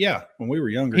years, but yeah, when we were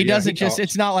younger, he doesn't just.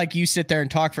 It's not like you sit there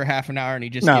and talk for half an hour and he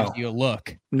just gives you a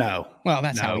look. No. Well,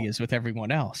 that's how he is with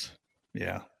everyone else.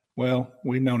 Yeah. Well,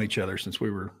 we've known each other since we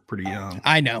were pretty young.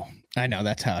 I know.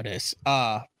 That's how it is.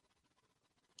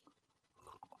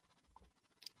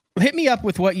 Hit me up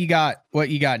with what you got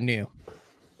new.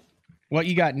 What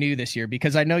you got new this year,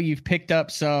 because I know you've picked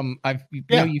up some.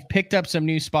 You've picked up some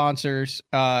new sponsors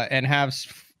and have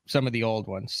some of the old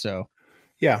ones. So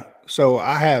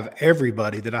I have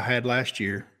everybody that I had last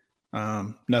year.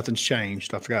 Nothing's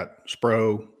changed. I've got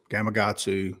Spro,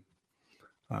 Gamakatsu,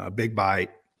 Big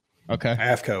Bite,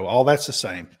 AFCO, all that's the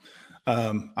same.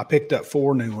 I picked up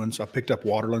 4 new ones. I picked up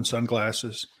Waterland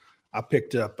sunglasses. I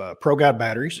picked up Pro Guide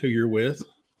batteries, who you're with,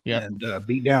 and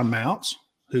Beat Down mounts,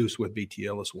 who's with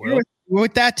BTL as well. We're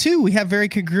with that too. We have very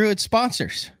congruent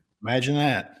sponsors. Imagine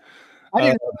that.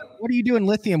 What are you doing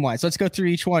lithium wise? Let's go through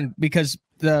each one, because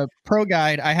the Pro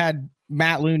Guide, I had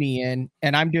Matt Looney in,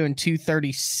 and I'm doing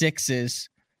 236s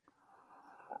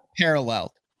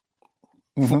parallel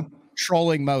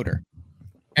trolling motor.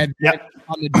 And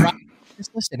on the drive,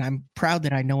 listen, I'm proud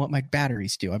that I know what my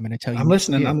batteries do. I'm going to tell you. I'm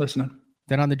listening.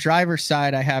 Then on the driver's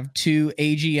side, I have 2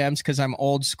 AGMs because I'm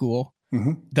old school.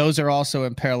 Those are also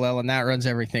in parallel, and that runs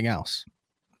everything else.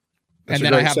 And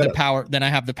then I have the power. Then I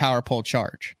have the power pole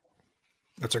charge.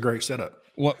 That's a great setup.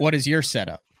 What is your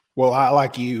setup? Well, I,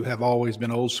 like you, have always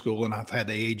been old school, and I've had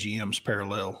the AGMs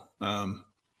parallel.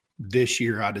 This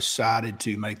year, I decided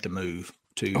to make the move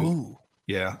to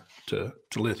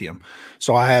lithium.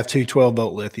 So I have two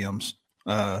 12-volt lithiums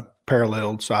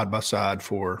paralleled side by side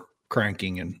for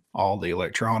cranking and all the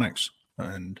electronics.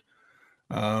 And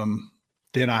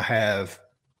then I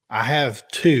have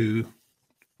two,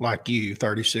 like you,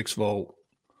 36-volt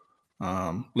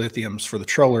lithiums for the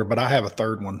troller, but I have a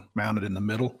third one mounted in the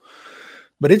middle.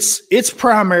 But it's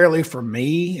primarily for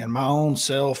me and my own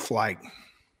self. Like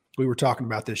we were talking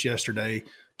about this yesterday,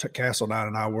 Castledine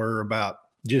and I were, about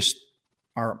just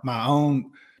my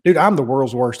own. Dude, I'm the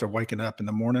world's worst at waking up in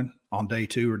the morning on day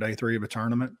 2 or day 3 of a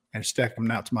tournament and stepping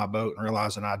out to my boat and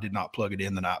realizing I did not plug it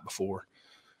in the night before.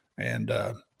 And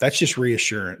that's just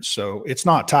reassurance. So it's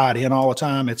not tied in all the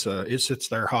time. It sits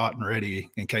there hot and ready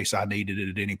in case I needed it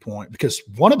at any point, because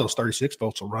one of those 36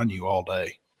 volts will run you all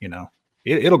day. You know,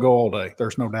 it'll go all day.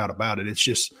 There's no doubt about it. It's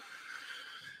just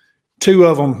two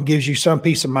of them gives you some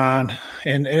peace of mind.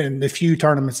 And the few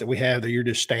tournaments that we have that you're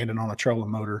just standing on a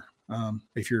trolling motor,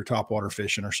 if you're topwater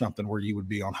fishing or something where you would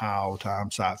be on high all the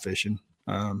time, sight fishing,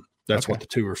 that's what the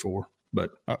two are for.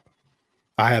 But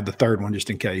I have the third one just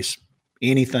in case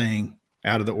anything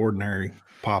out of the ordinary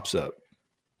pops up.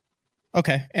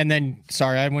 Okay. And then,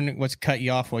 sorry, I was cut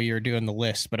you off while you were doing the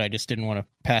list, but I just didn't want to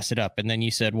pass it up. And then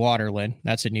you said Waterland.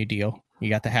 That's a new deal. You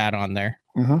got the hat on there.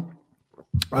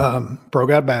 Mm-hmm. Pro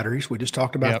Guide batteries. We just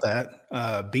talked about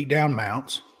that. Beat down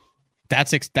mounts.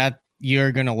 That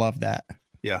you're going to love that.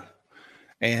 Yeah.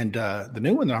 And the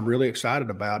new one that I'm really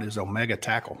excited about is Omega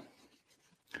Tackle.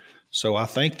 So I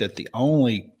think that the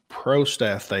only pro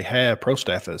staff they have,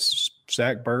 is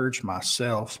Zach Burge,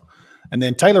 myself, and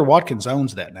then Taylor Watkins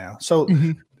owns that now. So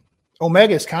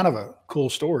Omega is kind of a cool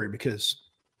story because,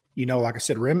 you know, like I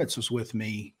said, Remitz was with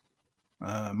me,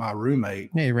 my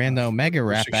roommate. Yeah, he ran the Omega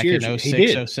wrap back in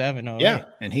 06, 07. Yeah,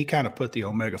 and he kind of put the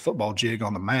Omega football jig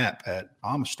on the map at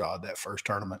Amistad, that first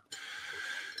tournament.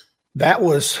 That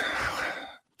was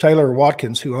Taylor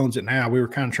Watkins, who owns it now. We were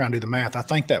kind of trying to do the math. I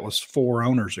think that was 4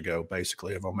 owners ago,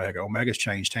 basically, of Omega. Omega's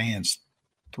changed hands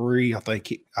 3. I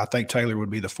think Taylor would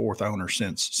be the 4th owner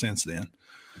since then.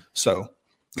 So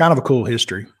kind of a cool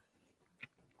history.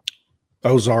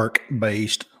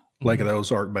 Ozark-based, Lake of the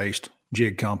Ozark-based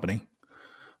jig company.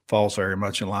 Falls very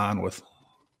much in line with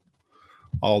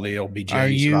all the LBJs. Are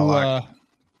you, I like.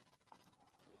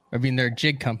 I mean, they're a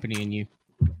jig company, and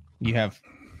you have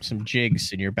some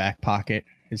jigs in your back pocket.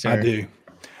 I do.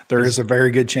 There is a very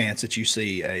good chance that you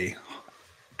see a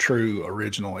true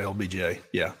original LBJ.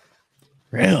 Yeah.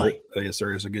 Really? Yes,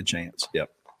 there is a good chance.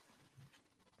 Yep.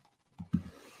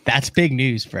 That's big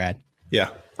news, Brad. Yeah.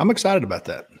 I'm excited about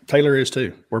that. Taylor is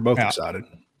too. We're both excited.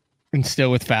 And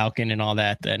still with Falcon and all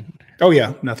that then. Oh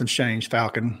yeah. Nothing's changed.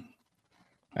 Falcon.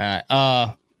 You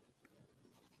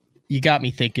got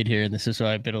me thinking here, and this is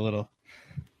why I've been a little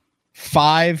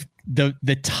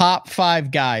the top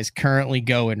 5 guys currently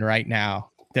going right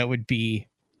now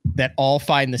that all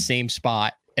find the same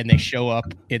spot and they show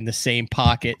up in the same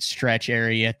pocket stretch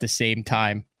area at the same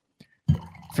time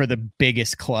for the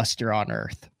biggest cluster on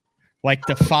earth. Like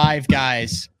the 5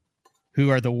 guys who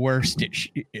are the worst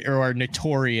or are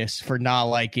notorious for not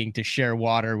liking to share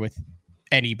water with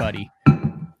anybody.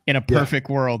 In a perfect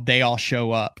world, they all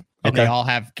show up and they all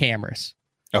have cameras.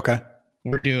 Okay.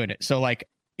 We're doing it. So like,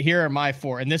 here are my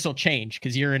 4, and this will change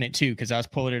because you're in it too, because I was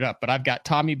pulling it up. But I've got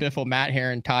Tommy Biffle, Matt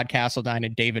Herron, Todd Castledine,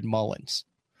 and David Mullins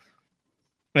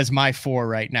as my 4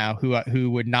 right now. Who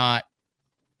would not?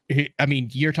 I mean,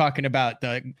 you're talking about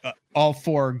the all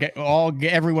 4.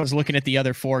 Everyone's looking at the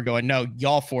other 4, going, "No,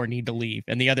 y'all 4 need to leave,"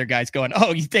 and the other guy's going,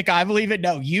 "Oh, you think I'm leaving?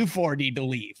 No, you 4 need to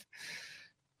leave."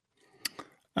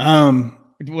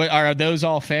 Are those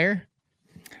all fair?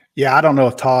 Yeah, I don't know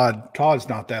if Todd's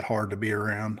not that hard to be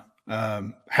around.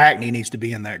 Hackney needs to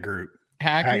be in that group.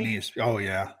 Hackney is, oh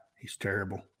yeah, he's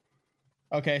terrible.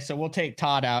 Okay, so we'll take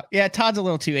Todd out. Yeah, Todd's a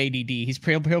little too ADD.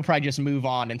 He'll probably just move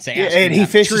on and say, yeah, and he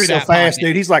fishes so fast,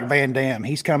 dude. He's like Van Damme.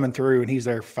 He's coming through and he's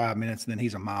there for 5 minutes and then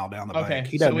he's a mile down the bank.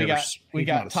 He doesn't. So we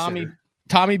got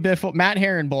Tommy Biffle, Matt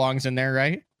Herron belongs in there,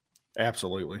 right?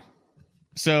 Absolutely.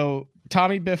 So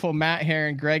Tommy Biffle, Matt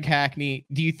Herron, Greg Hackney.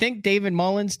 Do you think David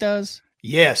Mullins does?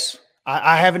 Yes.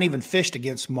 I haven't even fished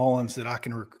against Mullins that I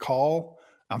can recall.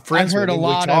 I'm friends with him.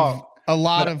 I've heard a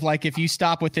lot of like, if you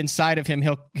stop within sight of him,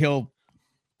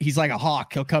 he's like a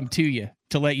hawk. He'll come to you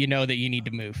to let you know that you need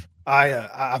to move.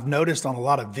 I've noticed on a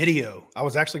lot of video. I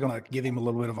was actually going to give him a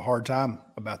little bit of a hard time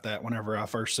about that whenever I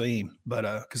first see him, but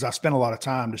because I spent a lot of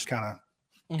time just kind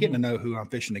of getting to know who I'm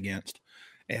fishing against,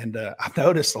 and I've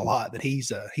noticed a lot that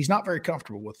he's not very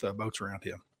comfortable with boats around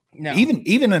him. No.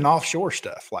 Even in offshore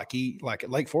stuff, like at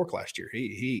Lake Fork last year,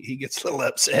 he gets a little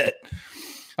upset.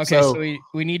 Okay, so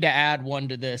we need to add one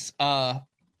to this. I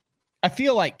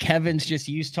feel like Kevin's just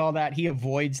used to all that. He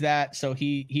avoids that, so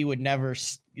he would never.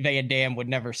 Van Dam would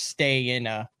never stay in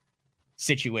a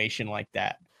situation like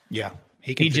that. Yeah,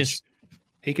 he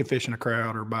can fish in a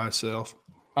crowd or by himself.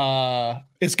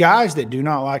 It's guys that do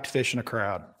not like to fish in a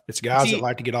crowd. It's guys that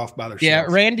like to get off by themselves. Yeah,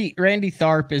 Randy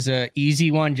Tharp is a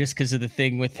easy one just because of the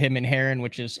thing with him and Heron,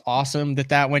 which is awesome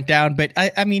that went down. But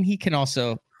I mean, he can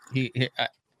also he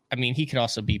could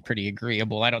also be pretty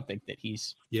agreeable. I don't think that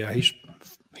he's. Yeah,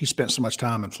 he spent so much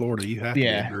time in Florida. You have to be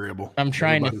agreeable. I'm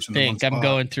trying to think. I'm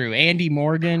going through Andy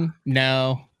Morgan.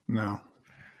 No.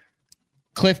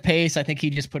 Cliff Pace. I think he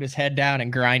just put his head down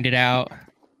and grinded out.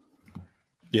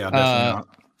 Yeah, definitely not.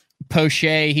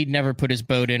 Poche, he'd never put his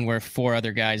boat in where 4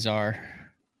 other guys are.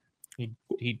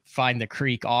 He'd find the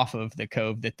creek off of the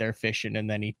cove that they're fishing, and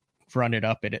then he'd run it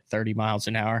up it at 30 miles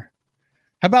an hour.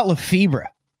 How about Lefebvre?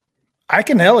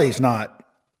 Iaconelli's not.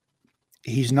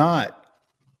 He's not.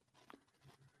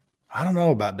 I don't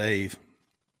know about Dave.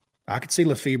 I could see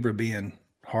Lefebvre being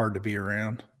hard to be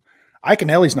around.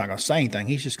 Iaconelli's not going to say anything.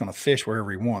 He's just going to fish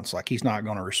wherever he wants. Like, he's not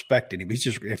going to respect it. He's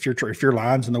just, if your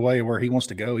line's in the way of where he wants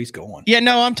to go, he's going. Yeah,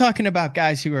 no, I'm talking about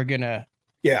guys who are going to.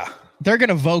 Yeah. They're going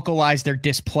to vocalize their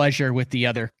displeasure with the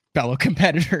other fellow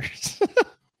competitors.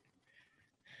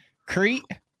 Crete?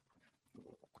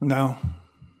 No.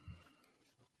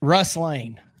 Russ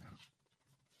Lane?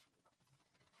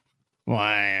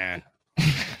 Why?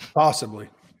 Possibly.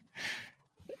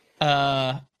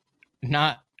 Not.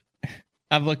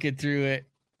 I'm looking through it.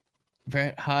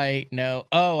 Brett Height, no.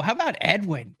 Oh, how about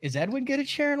Edwin? Is Edwin good at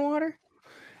sharing water?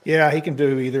 Yeah, he can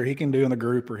do either. He can do in the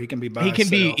group or he can be by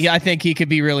himself. I think he could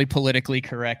be really politically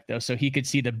correct though, so he could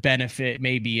see the benefit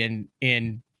maybe in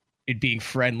it being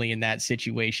friendly in that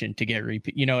situation to get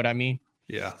repeat. You know what I mean?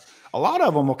 Yeah. A lot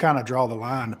of them will kind of draw the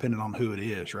line depending on who it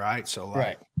is, right? So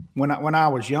like when I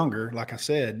was younger, like I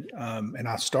said, and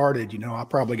I started, I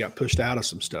probably got pushed out of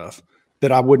some stuff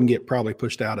that I wouldn't get probably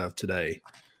pushed out of today.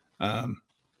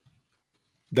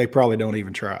 They probably don't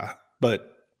even try.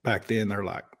 But back then they're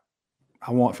like,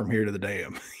 I want from here to the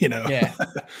dam, Yeah.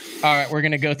 All right, we're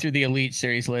going to go through the Elite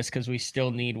Series list because we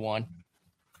still need one.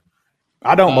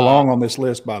 I don't belong on this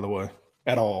list, by the way,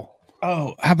 at all.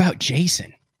 Oh, how about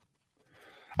Jason?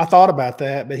 I thought about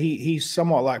that, but he's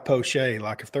somewhat like Poche.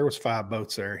 Like if there was 5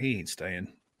 boats there, he ain't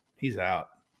staying. He's out.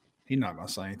 He's not going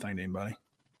to say anything to anybody.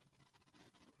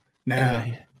 Nah.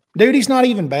 Dude, he's not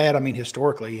even bad. I mean,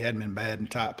 historically, he hadn't been bad in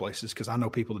tight places because I know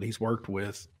people that he's worked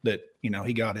with that,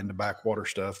 he got into backwater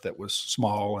stuff that was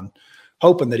small and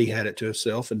hoping that he had it to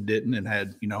himself and didn't and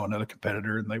had, another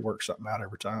competitor and they worked something out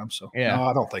every time. So, no,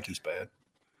 I don't think he's bad.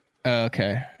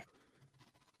 Okay.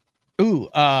 Ooh,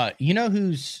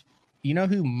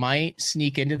 who might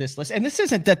sneak into this list? And this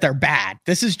isn't that they're bad.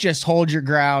 This is just hold your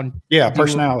ground. Yeah,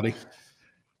 personality.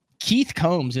 Keith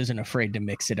Combs isn't afraid to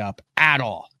mix it up at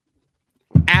all.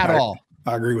 At all.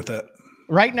 I agree with that.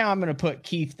 Right now, I'm going to put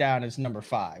Keith down as number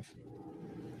 5.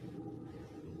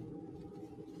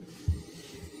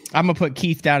 I'm going to put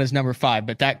Keith down as number 5,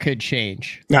 but that could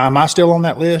change. Now, am I still on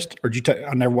that list? Or did you take?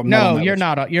 I never. No, you're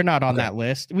not. You're not on that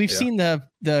list. We've seen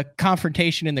the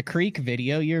confrontation in the creek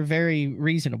video. You're very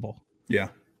reasonable. Yeah.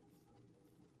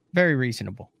 Very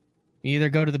reasonable. You either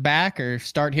go to the back or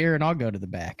start here, and I'll go to the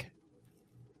back.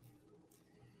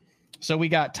 So we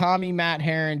got Tommy, Matt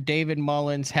Heron, David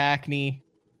Mullins, Hackney.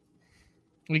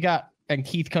 And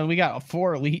Keith Cohn. We got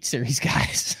 4 Elite Series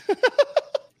guys.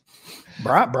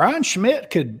 Brian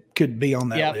Schmidt could be on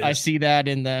that list. Yeah, I see that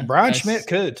in the. Brian Schmidt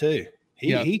could too.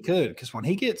 He could, because when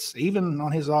he gets, even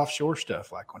on his offshore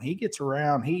stuff, like when he gets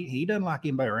around, he doesn't like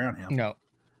anybody around him. No.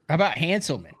 How about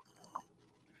Hanselman?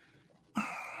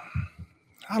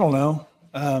 I don't know.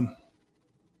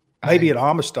 Maybe at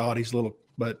Amistad he's a little,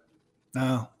 but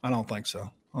no, I don't think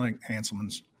so. I think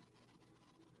Hanselman's.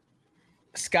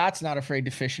 Scott's not afraid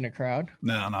to fish in a crowd.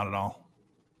 No, not at all.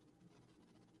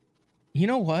 You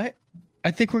know what?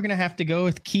 I think we're going to have to go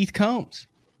with Keith Combs.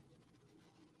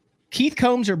 Keith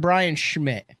Combs or Brian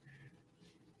Schmidt?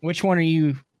 Which one are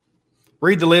you?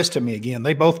 Read the list to me again.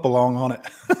 They both belong on it.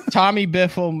 Tommy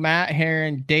Biffle, Matt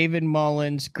Heron, David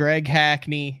Mullins, Greg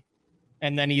Hackney,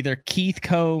 and then either Keith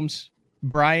Combs,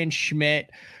 Brian Schmidt.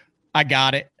 I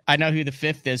got it. I know who the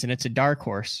 5th is, and it's a dark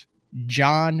horse.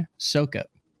 John Sokup.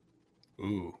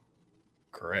 Ooh,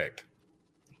 correct.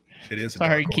 It is.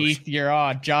 Sorry, Keith, you're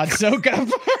on. John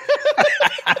Sokup.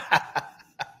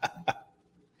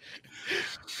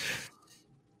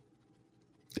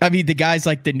 I mean, the guy's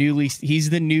like he's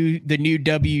the new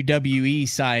WWE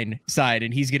side,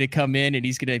 and he's gonna come in and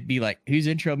he's gonna be like, whose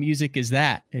intro music is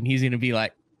that? And he's gonna be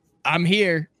like, I'm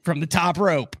here from the top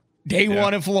rope, day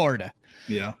one in Florida.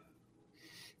 Yeah.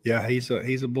 Yeah, he's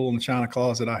a bull in the china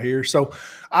closet, I hear. So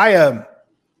I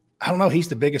don't know, he's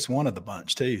the biggest one of the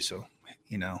bunch too. So,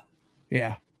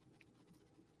 Yeah.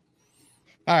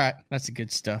 All right, that's the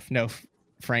good stuff. No,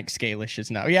 Frank Scalish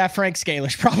is not. Yeah, Frank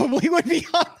Scalish probably would be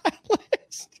on that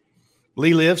list.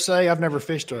 Lee Livesay, I've never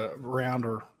fished around,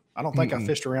 or I don't think I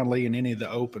fished around Lee in any of the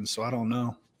opens, so I don't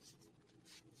know.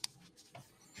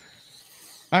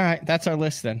 All right, that's our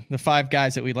list then. The 5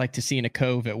 guys that we'd like to see in a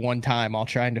cove at one time, all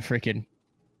trying to freaking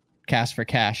cast for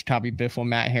cash. Tommy Biffle,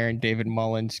 Matt Herron, David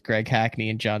Mullins, Greg Hackney,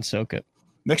 and John Sokup.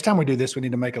 Next time we do this, we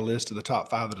need to make a list of the top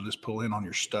 5 that'll just pull in on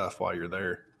your stuff while you're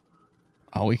there.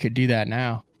 Oh, we could do that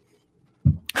now.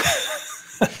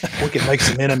 We can make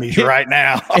some enemies right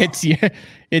now. It's your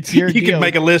You deal. can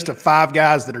make a list of 5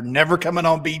 guys that are never coming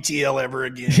on BTL ever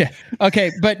again. Yeah.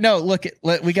 Okay, but no, look,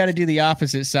 we got to do the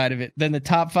opposite side of it. Then the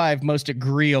top 5 most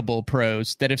agreeable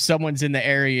pros that if someone's in the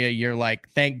area, you're like,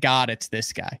 thank God it's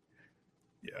this guy.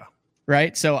 Yeah.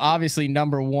 Right? So obviously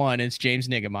number 1 is James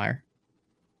Niggemeyer.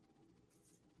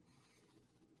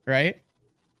 Right?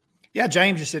 Yeah,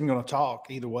 James just isn't going to talk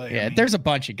either way. Yeah, there's a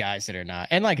bunch of guys that are not.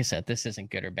 And like I said, this isn't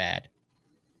good or bad.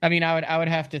 I mean, I would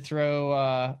have to throw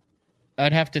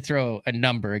a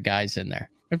number of guys in there.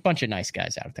 There's a bunch of nice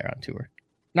guys out there on tour.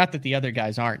 Not that the other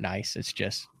guys aren't nice. It's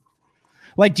just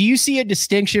like, do you see a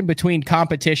distinction between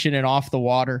competition and off the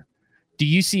water?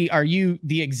 Are you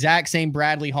the exact same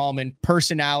Bradley Hallman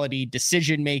personality,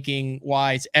 decision-making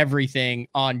wise, everything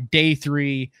on day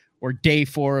 3 or day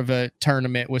 4 of a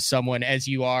tournament with someone as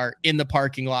you are in the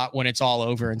parking lot when it's all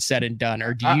over and said and done?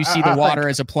 Or do you see the water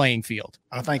as a playing field?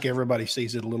 I think everybody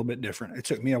sees it a little bit different. It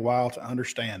took me a while to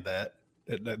understand that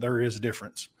there is a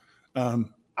difference.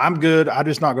 I'm good. I'm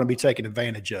just not going to be taken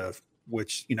advantage of,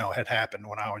 which, had happened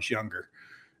when I was younger.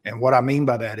 And what I mean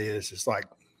by that is like,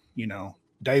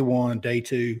 day 1, day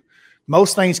 2,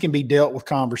 most things can be dealt with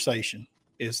conversation.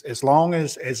 As long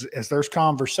as there's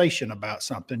conversation about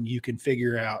something, you can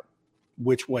figure out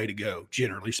which way to go,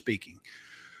 generally speaking.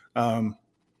 The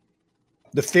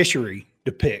fishery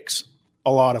depicts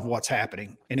a lot of what's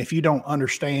happening. And if you don't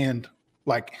understand,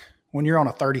 like when you're on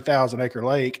a 30,000 acre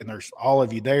lake and there's all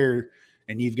of you there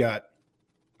and you've got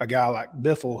a guy like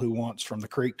Biffle who wants from the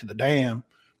creek to the dam,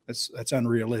 that's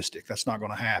unrealistic. That's not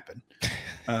going to happen.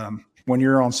 When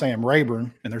you're on Sam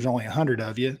Rayburn and there's only 100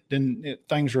 of you, then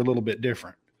things are a little bit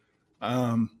different.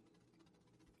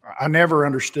 I never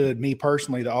understood, me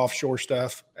personally, the offshore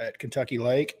stuff at Kentucky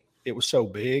Lake. It was so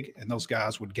big and those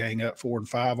guys would gang up 4 and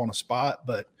 5 on a spot,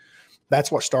 but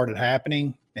that's what started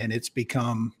happening and it's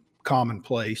become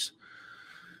commonplace.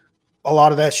 A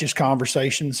lot of that's just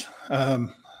conversations.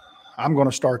 I'm going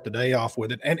to start the day off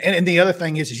with it. And the other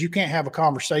thing is you can't have a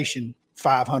conversation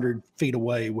 500 feet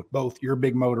away with both your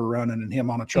big motor running and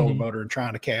him on a trolling motor and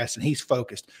trying to cast, and he's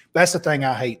focused. That's the thing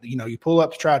I hate. You pull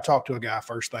up to try to talk to a guy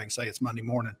first thing, say it's Monday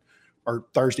morning or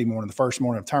Thursday morning, the first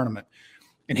morning of tournament,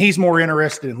 and he's more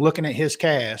interested in looking at his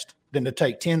cast than to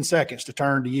take 10 seconds to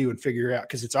turn to you and figure out,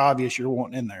 because it's obvious you're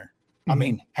wanting in there. I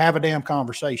mean, have a damn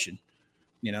conversation.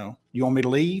 You want me to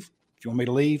leave? If you want me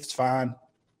to leave, it's fine.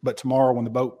 But tomorrow when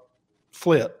the boat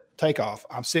take off,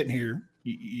 I'm sitting here.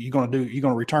 You're going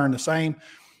to return the same.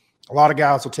 A lot of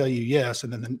guys will tell you yes,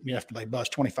 and then after they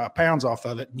bust 25 pounds off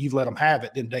of it and you've let them have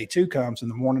it, then day 2 comes in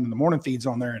the morning and the morning feed's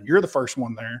on there and you're the first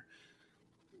one there.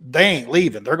 They ain't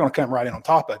leaving. They're going to come right in on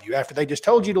top of you after they just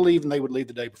told you to leave and they would leave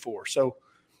the day before. So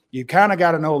you kind of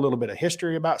got to know a little bit of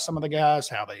history about some of the guys,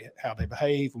 how they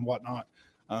behave and whatnot.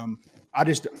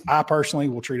 I personally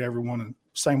will treat everyone the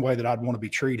same way that I'd want to be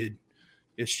treated.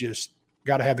 It's just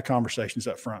got to have the conversations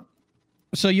up front.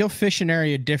 So you'll fish an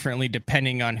area differently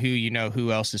depending on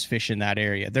who else is fishing that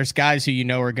area. There's guys who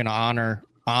are going to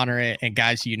honor it, and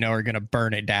guys who are going to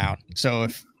burn it down. So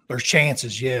if there's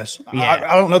chances, yes. Yeah.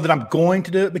 I don't know that I'm going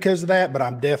to do it because of that, but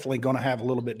I'm definitely going to have a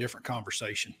little bit different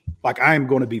conversation. Like I am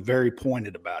going to be very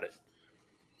pointed about it.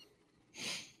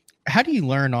 How do you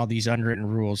learn all these unwritten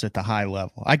rules at the high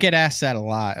level? I get asked that a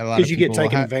lot. Because you get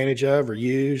taken advantage of or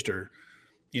used, or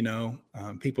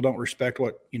people don't respect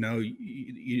what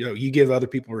you give other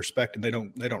people respect and they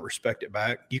don't respect it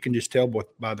back. You can just tell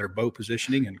by their boat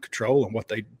positioning and control and what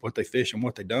they fish and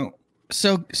what they don't.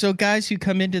 So guys who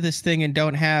come into this thing and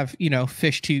don't have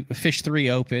fish 3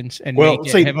 opens and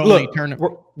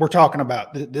we're talking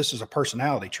about this is a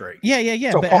personality trait.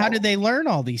 Yeah. So, but how do they learn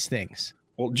all these things?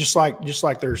 Well, just like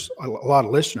there's a lot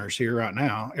of listeners here right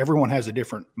now, everyone has a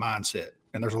different mindset,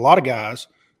 and there's a lot of guys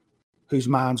whose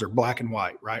minds are black and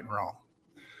white, right and wrong.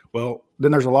 Well,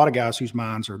 then there's a lot of guys whose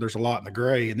minds are, there's a lot in the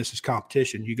gray, and this is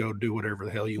competition. You go do whatever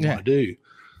the hell you want to do.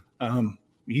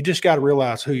 You just got to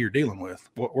realize who you're dealing with.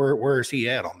 Where is he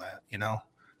at on that? You know,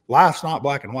 life's not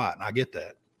black and white, and I get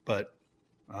that. But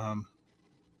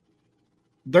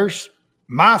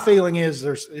my feeling is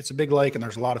it's a big lake and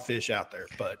there's a lot of fish out there.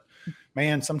 But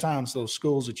man, sometimes those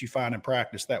schools that you find in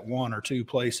practice, that 1 or 2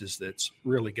 places that's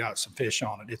really got some fish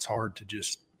on it, it's hard to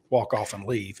just walk off and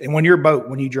leave. And when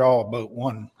you draw a boat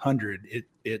 100,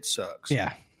 it sucks.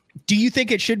 Yeah. Do you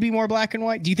think it should be more black and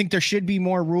white? Do you think there should be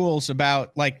more rules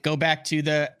about, like, go back to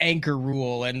the anchor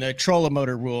rule and the trolling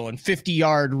motor rule and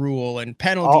 50-yard rule and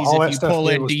penalties if you pull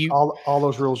it? All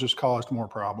those rules just caused more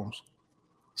problems.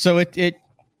 So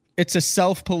it's a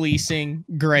self-policing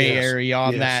gray area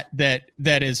on that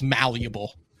is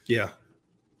malleable. Yeah.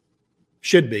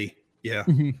 Should be. Yeah.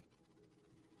 Mm-hmm.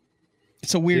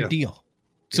 It's a weird deal.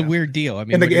 It's a weird deal. I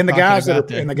mean, the guys that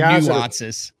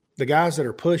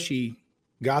are pushy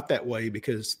got that way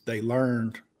because they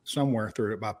learned somewhere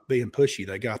through it by being pushy.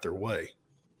 They got their way.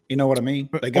 You know what I mean?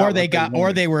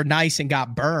 They were nice and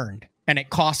got burned, and it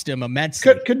cost them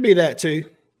immensely. Could be that too.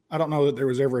 I don't know that there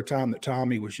was ever a time that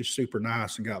Tommy was just super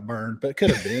nice and got burned, but it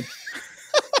could have been.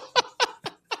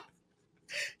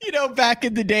 You know, back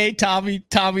in the day, Tommy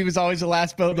was always the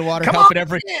last boat in the water,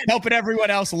 helping everyone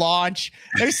else launch.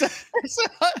 I got some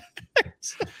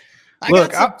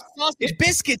sausage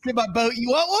biscuits in my boat. You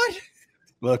want one?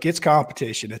 Look, it's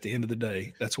competition at the end of the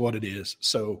day. That's what it is.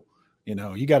 So, you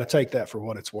know, you got to take that for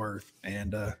what it's worth.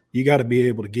 And you got to be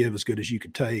able to give as good as you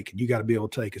can take. And you got to be able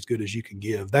to take as good as you can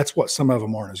give. That's what some of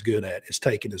them aren't as good at, is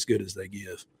taking as good as they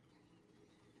give.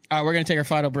 We're going to take our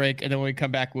final break. And then when we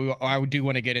come back, I do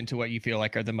want to get into what you feel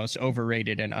like are the most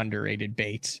overrated and underrated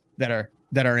baits that are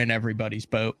in everybody's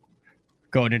boat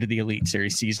going into the Elite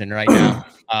Series season right now.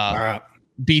 All right.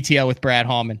 BTL with Brad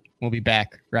Hallman. We'll be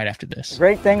back right after this. The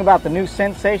great thing about the new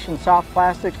Sensation soft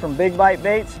plastics from Big Bite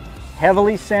Baits,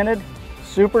 heavily scented,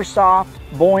 super soft,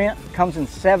 buoyant, comes in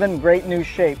 7 great new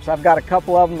shapes. I've got a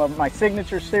couple of them of my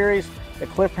signature series, the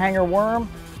Cliffhanger Worm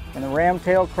and the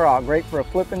Ramtail Craw. Great for a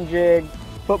flipping jig,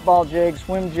 football jig,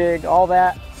 swim jig, all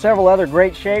that. Several other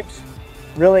great shapes.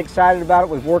 Really excited about it.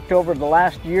 We've worked over the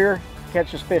last year,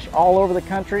 catches fish all over the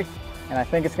country, and I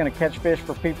think it's going to catch fish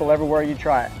for people everywhere you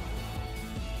try it.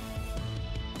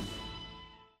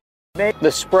 The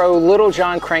Spro Little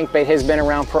John crankbait has been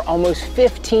around for almost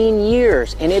 15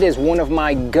 years, and it is one of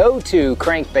my go-to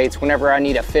crankbaits whenever I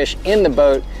need a fish in the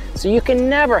boat. So you can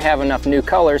never have enough new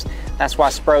colors. That's why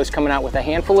Spro's coming out with a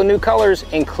handful of new colors,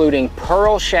 including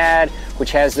Pearl Shad,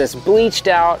 which has this bleached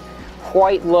out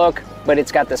white look, but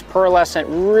it's got this pearlescent,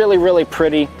 really, really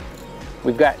pretty.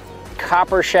 We've got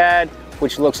Copper Shad,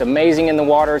 which looks amazing in the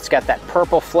water. It's got that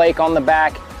purple flake on the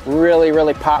back, really,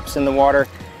 really pops in the water.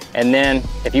 And then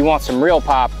if you want some real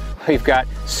pop, we've got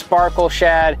Sparkle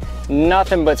Shad,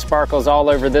 nothing but sparkles all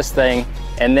over this thing.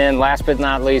 And then last but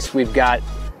not least, we've got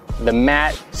the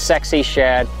Matte Sexy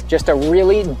Shad, just a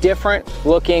really different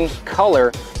looking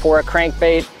color for a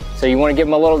crankbait. So you want to give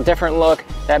them a little different look,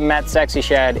 that Matte Sexy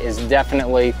Shad is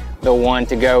definitely the one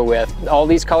to go with. All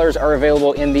these colors are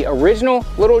available in the original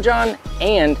Little John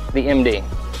and the MD.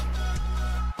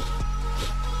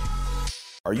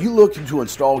 Are you looking to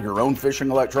install your own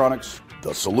fishing electronics?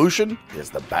 The solution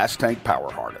is the Bass Tank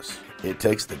Power Harness. It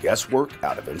takes the guesswork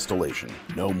out of installation.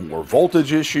 No more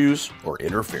voltage issues or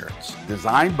interference.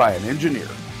 Designed by an engineer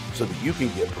so that you can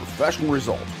get professional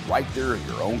results right there in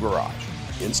your own garage.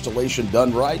 Installation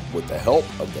done right with the help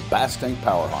of the Bass Tank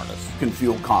Power Harness. You can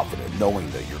feel confident knowing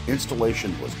that your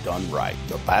installation was done right.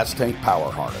 The Bass Tank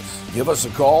Power Harness. Give us a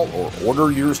call or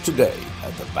order yours today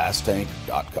at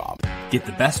thebasstank.com. Get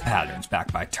the best patterns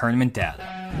backed by tournament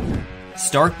data.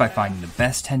 Start by finding the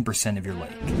best 10% of your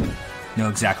lake. Know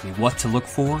exactly what to look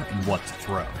for and what to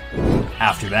throw.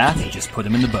 After that, just put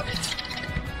them in the boat.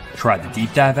 Try the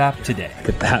Deep Dive app today. Look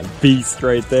at that beast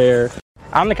right there.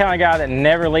 I'm the kind of guy that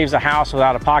never leaves the house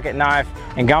without a pocket knife,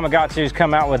 and Gamakatsu's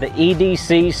come out with the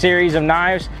EDC series of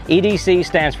knives. EDC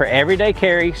stands for Everyday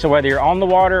Carry, so whether you're on the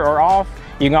water or off,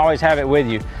 you can always have it with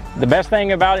you. The best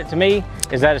thing about it to me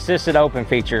is that assisted open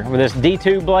feature. With this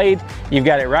D2 blade, you've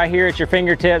got it right here at your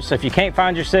fingertips, so if you can't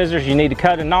find your scissors, you need to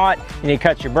cut a knot, you need to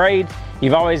cut your braid,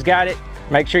 you've always got it.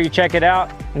 Make sure you check it out.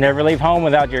 Never leave home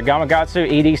without your Gamakatsu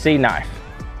EDC knife.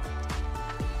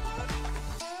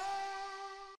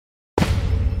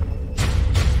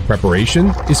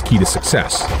 Preparation is key to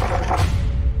success.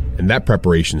 And that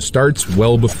preparation starts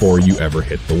well before you ever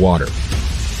hit the water.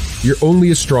 You're only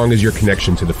as strong as your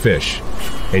connection to the fish,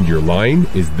 and your line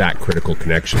is that critical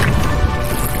connection.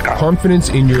 Confidence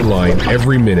in your line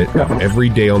every minute of every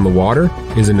day on the water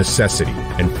is a necessity,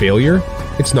 and failure,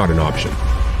 it's not an option.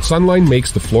 Sunline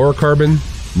makes the fluorocarbon,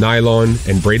 nylon,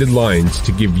 and braided lines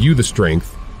to give you the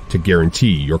strength to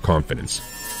guarantee your confidence.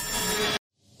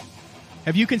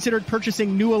 Have you considered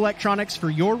purchasing new electronics for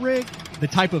your rig? The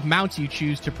type of mounts you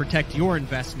choose to protect your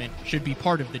investment should be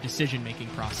part of the decision-making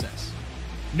process.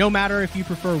 No matter if you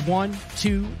prefer 1,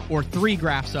 2, or 3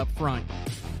 graphs up front,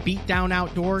 Beatdown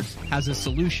Outdoors has a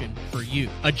solution for you.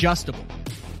 Adjustable,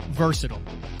 versatile,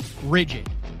 rigid,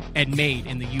 and made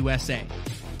in the USA.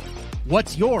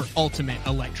 What's your ultimate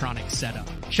electronics setup?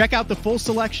 Check out the full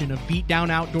selection of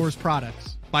Beatdown Outdoors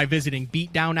products by visiting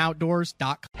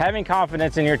beatdownoutdoors.com. Having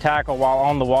confidence in your tackle while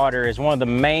on the water is one of the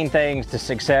main things to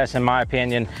success, in my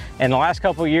opinion. In the last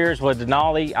couple of years with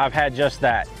Denali, I've had just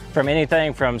that. From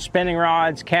anything from spinning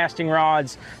rods, casting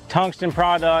rods, tungsten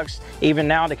products, even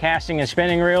now to casting and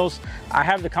spinning reels, I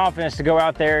have the confidence to go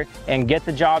out there and get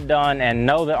the job done and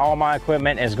know that all my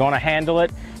equipment is going to handle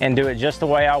it and do it just the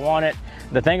way I want it.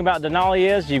 The thing about Denali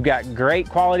is you've got great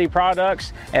quality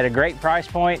products at a great price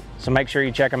point, so make sure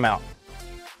you check them out.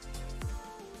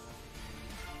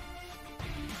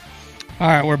 All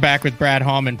right, we're back with Brad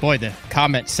Hallman. Boy, the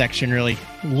comment section really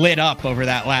lit up over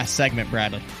that last segment,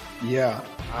 Bradley. Yeah,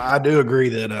 I do agree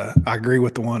that I agree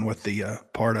with the one with the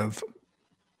part of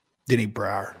Denny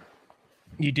Brauer.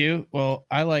 You do? Well,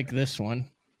 I like this one.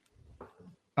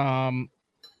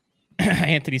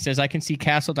 Anthony says, I can see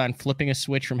Castledine flipping a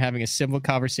switch from having a civil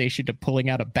conversation to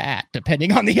pulling out a bat,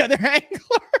 depending on the other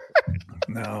angler.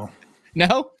 No.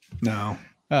 No? No.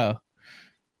 Oh.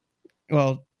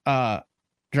 Well,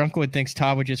 Drunkwood thinks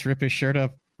Todd would just rip his shirt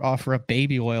up, offer up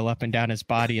baby oil up and down his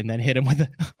body, and then hit him with an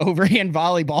overhand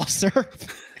volleyball serve.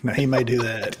 No, he may do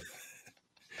that.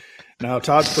 No,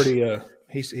 Todd's pretty.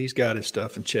 He's got his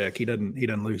stuff in check. He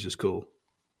doesn't lose his cool.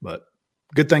 But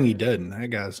good thing he doesn't. That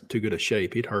guy's too good a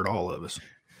shape. He'd hurt all of us.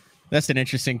 That's an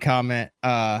interesting comment.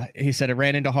 He said, I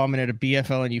ran into Hallman at a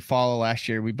BFL and UFOLO last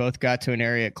year. We both got to an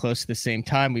area at close to the same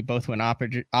time. We both went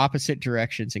opposite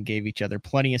directions and gave each other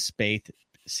plenty of space.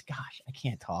 Gosh, I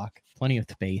can't talk. Plenty of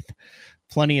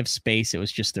space. It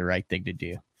was just the right thing to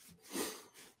do.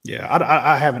 Yeah,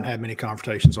 I haven't had many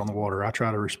confrontations on the water. I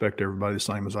try to respect everybody the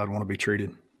same as I'd want to be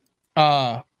treated.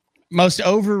 Most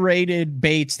overrated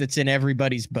baits that's in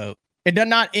everybody's boat. It does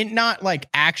not like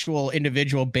actual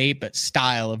individual bait, but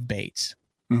style of baits.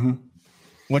 Mm-hmm.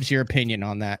 What's your opinion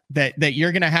on that? That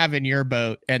you're going to have in your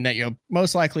boat and that you'll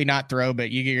most likely not throw,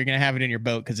 but you're going to have it in your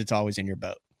boat because it's always in your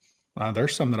boat.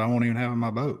 There's some that I won't even have in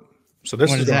my boat. So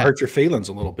this is going to hurt your feelings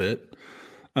a little bit.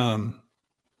 I'm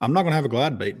not going to have a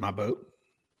glide bait in my boat.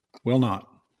 Will not.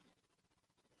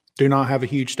 Do not have a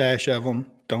huge stash of them.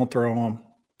 Don't throw them.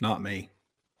 Not me.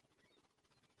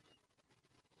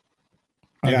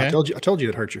 Okay. Yeah, I told you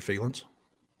it'd hurt your feelings.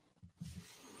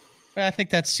 I think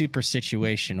that's super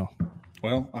situational.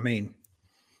 Well, I mean,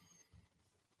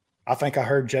 I think I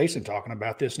heard Jason talking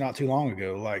about this not too long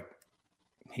ago. Like,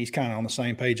 he's kind of on the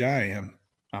same page I am.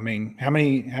 I mean, how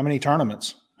many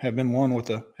tournaments have been won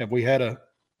have we had a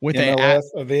MLF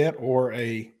event or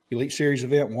a Elite Series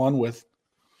event won with?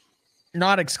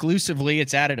 Not exclusively.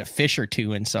 It's added a fish or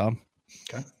two in some.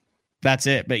 Okay. That's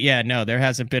it. But yeah, no, there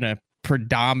hasn't been a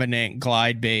predominant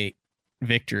glide bait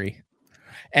victory.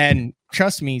 And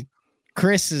trust me,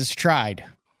 Chris has tried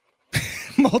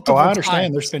multiple I understand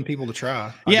times. There's been people to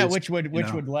try. Which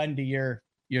would lend to your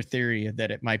theory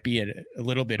that it might be a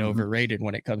little bit overrated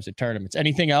when it comes to tournaments.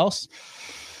 Anything else?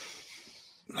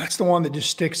 That's the one that just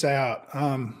sticks out.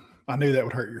 I knew that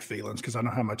would hurt your feelings because I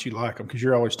know how much you like them, because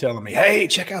you're always telling me, hey,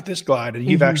 check out this glide. And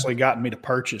you've actually gotten me to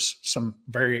purchase some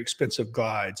very expensive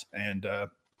glides. And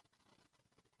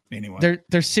anyway.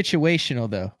 They're situational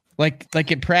though.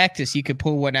 Like in practice, you could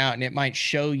pull one out and it might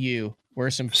show you where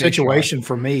some fish situation are.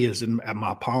 For me is at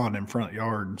my pond in front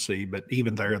yard and see, but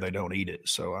even there they don't eat it.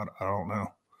 So I don't know.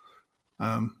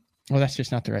 Well, that's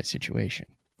just not the right situation.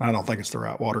 I don't think it's the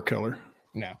right watercolor.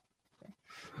 No.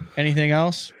 Anything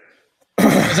else?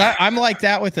 I'm like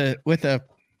that with a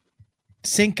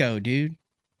Cinco, dude.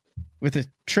 With a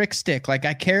trick stick. Like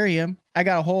I carry them. I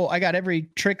got every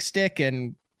trick stick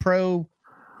and pro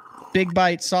big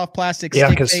bite soft plastic. Yeah,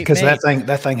 because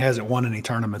that thing hasn't won any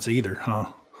tournaments either,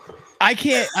 huh? I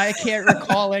can't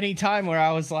recall any time where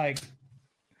I was like,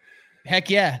 heck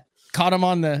yeah, caught him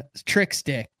on the trick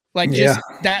stick. Like just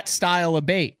that style of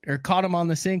bait, or caught him on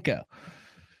the Cinco.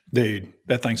 Dude,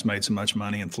 that thing's made so much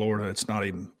money in Florida, it's not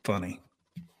even funny.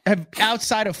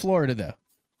 Outside of Florida, though.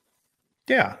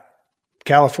 Yeah.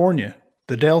 California,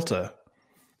 the Delta,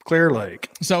 Clear Lake.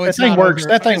 So it's that thing works.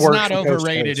 It's not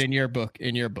overrated in your book.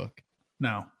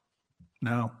 No.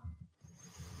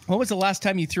 When was the last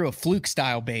time you threw a fluke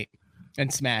style bait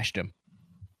and smashed them?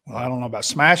 Well, I don't know about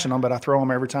smashing them, but I throw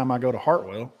them every time I go to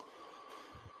Hartwell.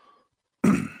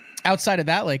 Outside of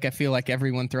that lake, I feel like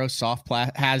everyone throws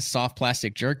has soft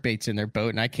plastic jerk baits in their boat,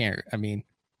 and I can't. I mean,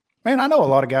 man, I know a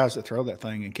lot of guys that throw that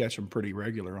thing and catch them pretty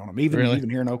regular on them. Even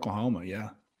here in Oklahoma, yeah.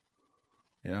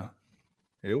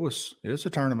 It was a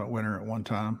tournament winner at one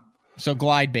time. So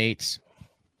glide baits,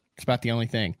 it's about the only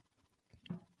thing.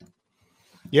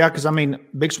 Yeah, because I mean,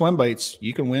 big swim baits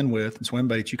you can win with, and swim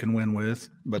baits you can win with,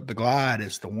 but the glide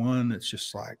is the one that's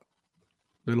just like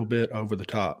a little bit over the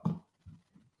top.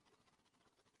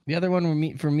 The other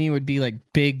one for me would be like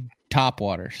big top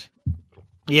waters.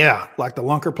 Yeah, like the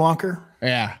Lunker Plunker.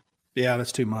 Yeah. Yeah,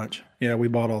 that's too much. Yeah, we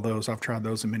bought all those. I've tried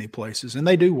those in many places, and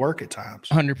they do work at times.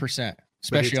 100%,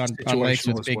 especially on lakes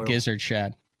with big gizzard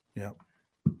shad. Yeah.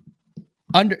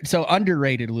 So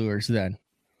underrated lures then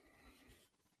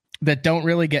that don't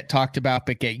really get talked about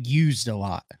but get used a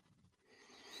lot.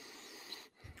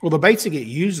 Well, the baits that get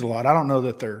used a lot, I don't know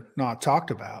that they're not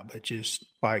talked about, but just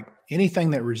like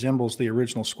anything that resembles the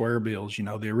original square bills, you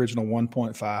know, the original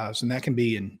 1.5s, and that can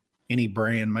be in any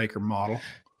brand, maker, model.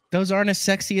 Those aren't as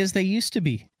sexy as they used to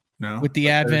be. No, with the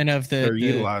advent of they're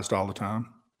utilized all the time.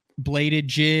 Bladed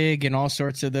jig and all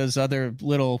sorts of those other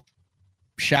little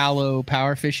shallow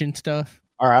power fishing stuff.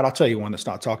 All right, I'll tell you one that's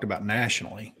not talked about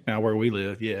nationally. Now, where we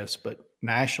live, yes, but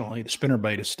nationally, the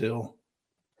spinnerbait is still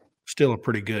a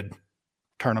pretty good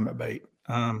tournament bait,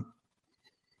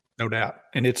 no doubt.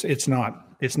 And it's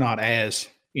not as,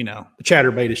 you know, the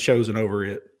chatterbait is chosen over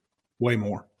it way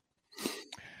more.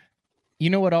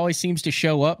 You know what always seems to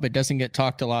show up but doesn't get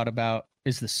talked a lot about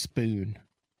is the spoon.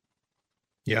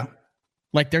 Yeah.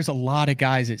 Like there's a lot of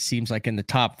guys, it seems like, in the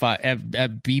top 5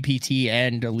 at BPT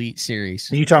and Elite Series.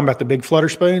 Are you talking about the big flutter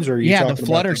spoons, or are you talking the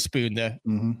flutter about spoon,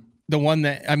 the one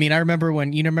that, I mean, I remember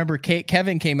when, you remember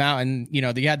Kevin came out and, you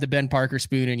know, you had the Ben Parker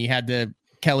spoon and you had the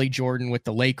Kelly Jordan with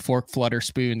the Lake Fork flutter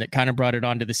spoon that kind of brought it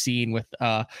onto the scene with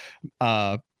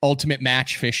ultimate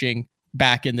match fishing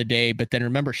back in the day. But then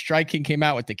remember Strike King came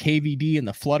out with the KVD and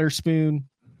the flutter spoon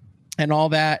and all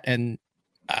that. And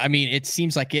I mean, it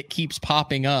seems like it keeps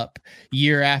popping up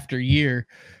year after year,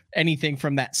 anything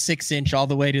from that 6-inch all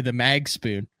the way to the mag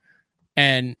spoon.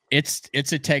 And it's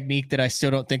a technique that I still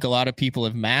don't think a lot of people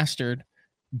have mastered,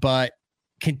 but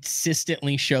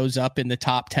consistently shows up in the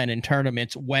top 10 in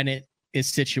tournaments when it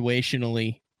is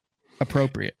situationally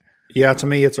appropriate. Yeah, to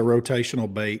me, it's a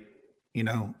rotational bait. You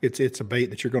know, it's a bait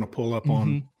that you're going to pull up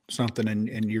on something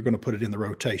and you're going to put it in the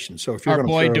rotation. So if you're our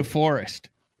boy throw... DeForest,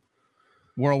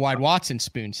 Worldwide Watson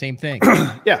spoon, same thing.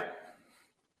 Yeah,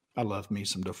 I love me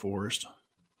some DeForest.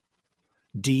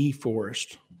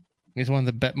 DeForest. He's one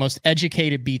of the most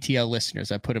educated BTL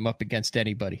listeners. I put him up against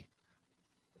anybody.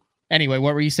 Anyway,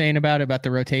 what were you saying about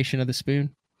the rotation of the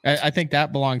spoon? I think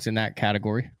that belongs in that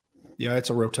category. Yeah,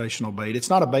 it's a rotational bait. It's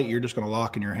not a bait you're just going to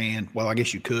lock in your hand. Well, I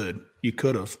guess you could. You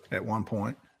could have at one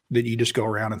point. That you just go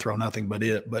around and throw nothing but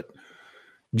it. But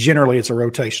generally, it's a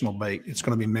rotational bait. It's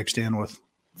going to be mixed in with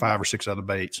 5 or 6 other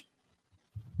baits.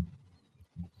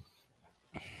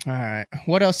 All right.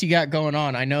 What else you got going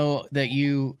on? I know that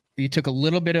you took a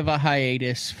little bit of a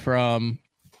hiatus from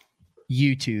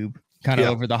YouTube kind of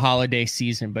over the holiday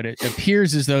season, but it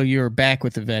appears as though you're back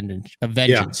with a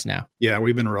vengeance now. Yeah,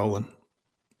 we've been rolling.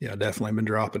 Yeah, definitely been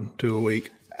dropping 2 a week.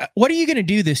 What are you going to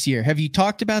do this year? Have you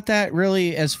talked about that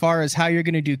really, as far as how you're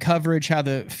going to do coverage,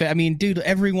 I mean, dude,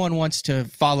 everyone wants to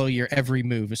follow your every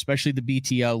move, especially the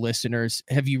BTL listeners.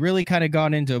 Have you really kind of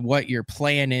gone into what your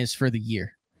plan is for the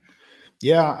year?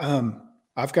 Yeah.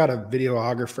 I've got a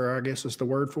videographer, I guess is the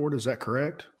word for it. Is that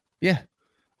correct? Yeah.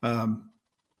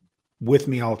 With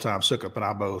me all the time. Sukup and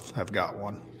I both have got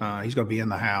one. He's going to be in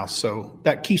the house. So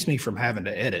that keeps me from having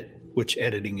to edit, which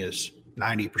editing is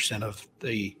 90% of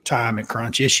the time and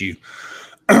crunch issue.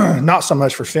 Not so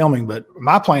much for filming, but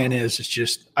my plan is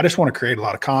I just want to create a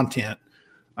lot of content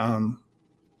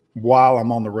while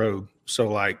I'm on the road. So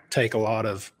like take a lot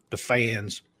of the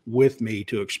fans with me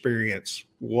to experience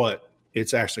what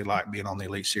it's actually like being on the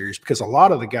Elite Series, because a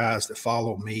lot of the guys that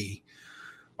follow me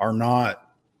are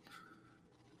not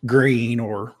green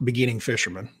or beginning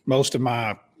fishermen. Most of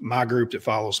my group that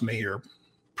follows me are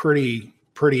pretty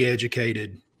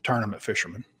educated tournament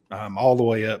fishermen, all the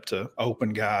way up to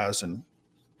open guys and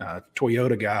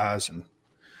Toyota guys and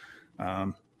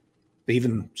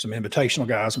even some invitational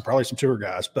guys and probably some tour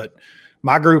guys. But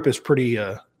my group is pretty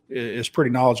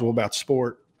knowledgeable about the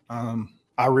sport.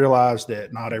 I realize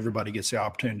that not everybody gets the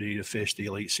opportunity to fish the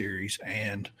Elite Series,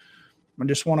 and I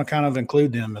just want to kind of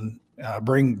include them and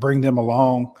bring them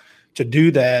along. To do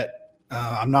that,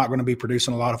 I'm not going to be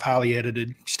producing a lot of highly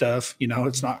edited stuff. You know,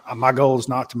 it's not, my goal is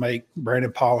not to make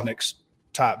Brandon Polinick's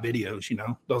type videos. You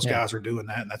know, those guys are doing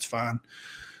that, and that's fine.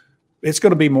 It's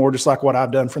going to be more just like what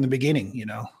I've done from the beginning, you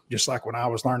know, just like when I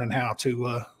was learning how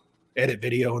to edit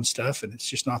video and stuff. And it's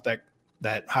just not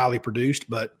that highly produced,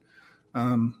 but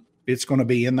it's going to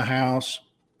be in the house,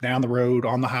 down the road,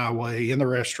 on the highway, in the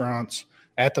restaurants,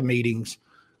 at the meetings,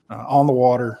 on the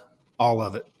water, all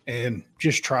of it. And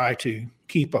just try to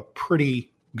keep a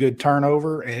pretty good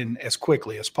turnover and as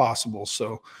quickly as possible.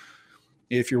 So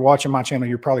if you're watching my channel,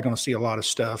 you're probably going to see a lot of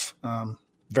stuff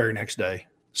very next day.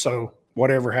 So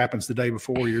whatever happens the day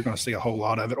before, you're going to see a whole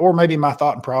lot of it, or maybe my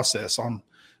thought and process on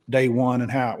day one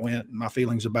and how it went and my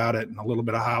feelings about it and a little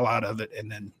bit of highlight of it.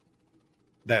 And then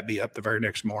that be up the very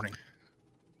next morning.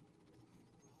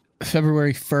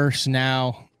 February 1st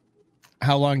now,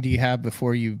 how long do you have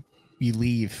before you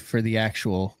leave for the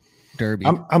actual Derby?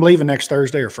 I'm leaving next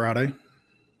Thursday or Friday.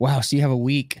 Wow. So you have a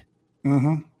week.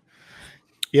 Mm-hmm.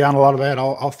 Yeah, and a lot of that,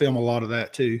 I'll film a lot of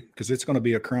that too, because it's going to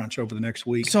be a crunch over the next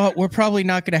week. So we're probably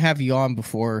not going to have you on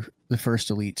before the first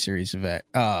Elite Series event.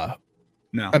 No.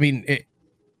 I mean,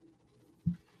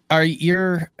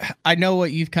 I know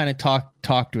what you've kind of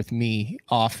talked with me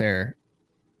off air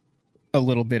a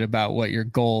little bit about what your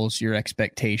goals, your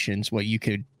expectations, what you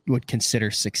would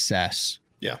consider success.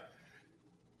 Yeah.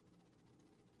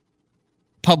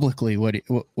 Publicly,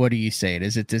 what do you say?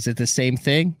 Is it the same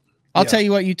thing? I'll tell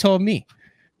you what you told me.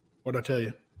 What'd I tell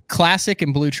you? Classic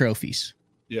and blue trophies.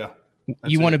 Yeah.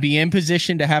 You want to be in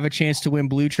position to have a chance to win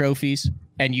blue trophies,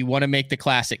 and you want to make the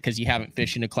classic because you haven't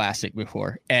fished in a classic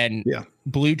before. And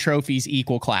blue trophies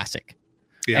equal classic.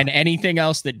 Yeah. And anything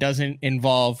else that doesn't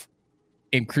involve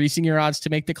increasing your odds to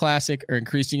make the classic or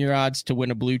increasing your odds to win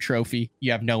a blue trophy,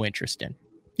 you have no interest in.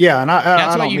 Yeah, and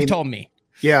that's what you've told me.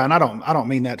 Yeah, and I don't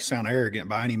mean that to sound arrogant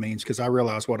by any means, because I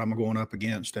realize what I'm going up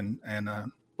against, and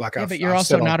like but you're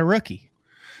also not a rookie.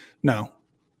 No,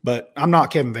 but I'm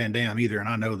not Kevin Van Dam either, and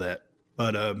I know that.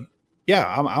 But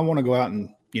I want to go out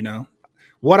and, you know,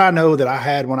 what I know that I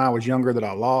had when I was younger that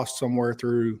I lost somewhere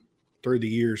through the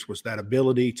years was that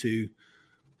ability to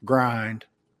grind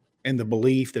and the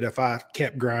belief that if I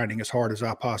kept grinding as hard as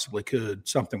I possibly could,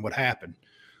 something would happen.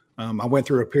 I went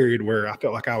through a period where I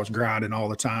felt like I was grinding all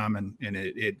the time, and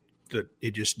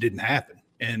it just didn't happen.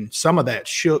 And some of that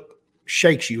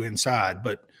shakes you inside,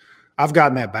 but I've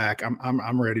gotten that back.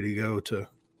 I'm ready to go to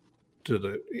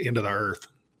the end of the earth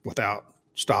without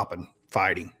stopping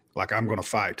fighting. Like, I'm going to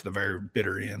fight to the very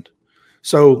bitter end.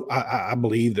 So I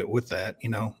believe that with that, you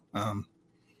know,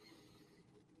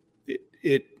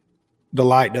 the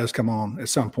light does come on at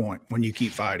some point when you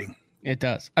keep fighting. It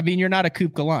does. I mean, you're not a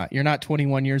Coupe Gallant. You're not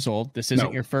 21 years old. This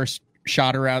isn't your first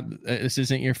shot around. This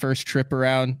isn't your first trip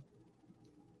around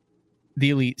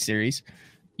the Elite Series.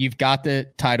 You've got the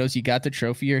titles. You got the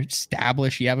trophy. You're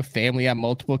established. You have a family. You have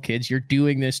multiple kids. You're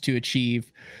doing this to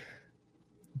achieve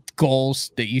goals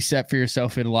that you set for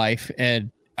yourself in life.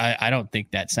 And I don't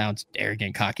think that sounds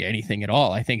arrogant, cocky, anything at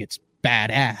all. I think it's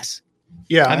badass.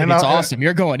 Yeah. I think it's awesome.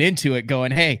 You're going into it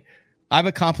going, hey, I've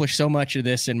accomplished so much of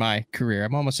this in my career.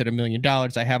 I'm almost at $1 million.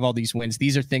 I have all these wins.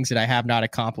 These are things that I have not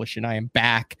accomplished, and I am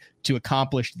back to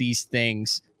accomplish these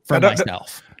things for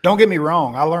myself. Don't get me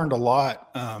wrong. I learned a lot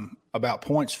about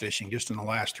points fishing just in the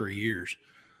last 3 years,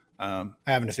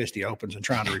 having to fish the opens and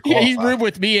trying to requalify. Yeah, you room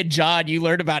with me and John. You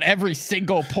learned about every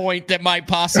single point that might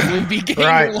possibly be gained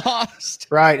or lost.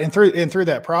 Right, and through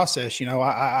that process, you know,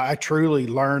 I truly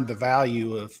learned the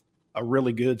value of a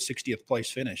really good 60th place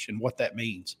finish and what that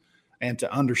means, and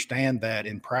to understand that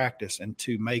in practice and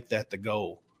to make that the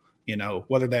goal. You know,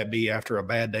 whether that be after a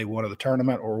bad day one of the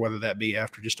tournament or whether that be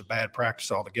after just a bad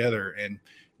practice altogether, and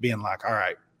being like, all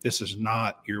right, this is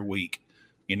not your week.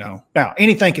 You know, now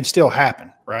anything can still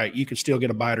happen, right? You could still get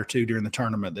a bite or two during the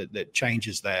tournament that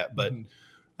changes that, but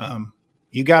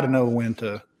you got to know when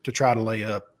to try to lay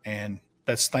up, and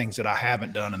that's things that I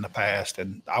haven't done in the past,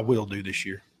 and I will do this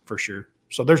year for sure.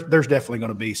 So there's definitely going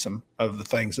to be some of the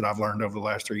things that I've learned over the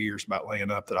last 3 years about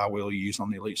laying up that I will use on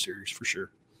the Elite Series for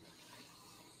sure.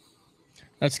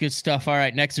 That's good stuff. All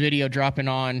right, next video dropping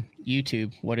on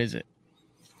YouTube. What is it?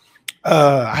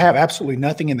 I have absolutely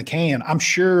nothing in the can. I'm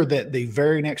sure that the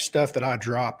very next stuff that I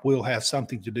drop will have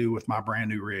something to do with my brand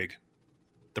new rig,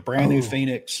 the brand new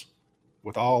Phoenix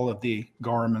with all of the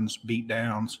Garmin's beat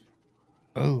downs.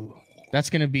 Oh, that's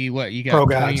going to be what you got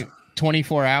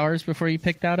 24 hours before you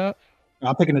pick that up?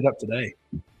 I'm picking it up today.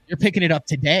 You're picking it up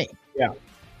today? Yeah. As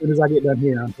soon as I get done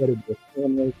here, I'm headed to the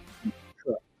family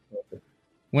truck.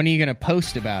 When are you going to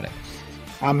post about it?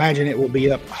 I imagine it will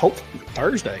be up hopefully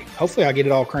Thursday. Hopefully I get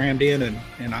it all crammed in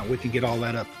and we can get all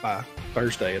that up by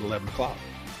Thursday at 11 o'clock.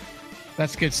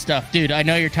 That's good stuff. Dude, I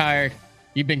know you're tired.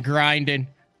 You've been grinding.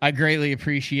 I greatly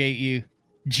appreciate you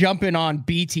jumping on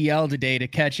BTL today to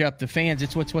catch up the fans.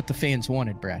 It's what the fans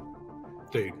wanted, Brad.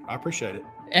 Dude, I appreciate it.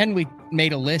 And we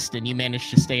made a list and you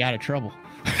managed to stay out of trouble.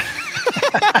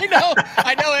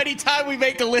 I know anytime we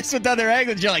make a list with other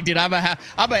anglers, you're like, dude, I'm gonna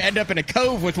end up in a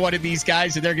cove with one of these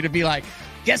guys and they're gonna be like,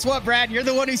 guess what, Brad? You're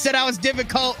the one who said I was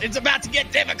difficult. It's about to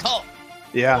get difficult.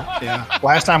 Yeah.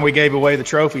 Last time we gave away the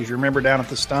trophies, remember, down at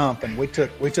the stump, and we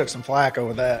took some flack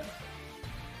over that.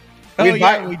 We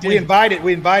did.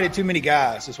 We invited too many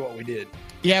guys, is what we did.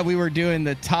 Yeah, we were doing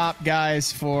the top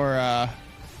guys for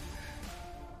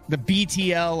the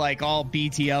BTL, like all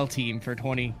BTL team for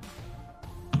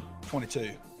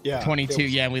 2022. Yeah. 22,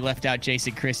 yeah, and we left out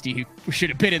Jason Christie, who should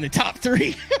have been in the top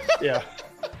 3. Yeah.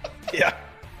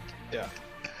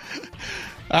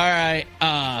 All right.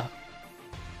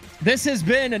 This has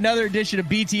been another edition of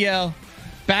BTL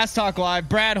Bass Talk Live.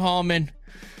 Brad Hallman.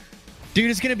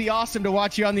 Dude, it's going to be awesome to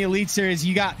watch you on the Elite Series.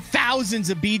 You got thousands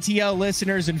of BTL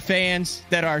listeners and fans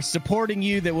that are supporting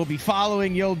you, that will be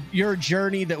following your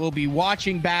journey, that will be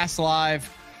watching Bass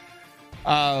Live.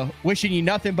 Wishing you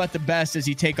nothing but the best as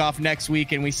you take off next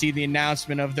week and we see the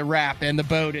announcement of the wrap and the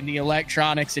boat and the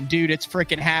electronics. And, dude, it's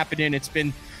freaking happening. It's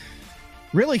been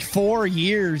really 4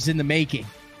 years in the making.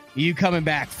 You coming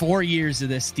back, 4 years of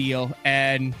this deal,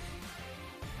 and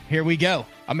here we go.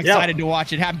 I'm excited to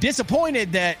watch it happen.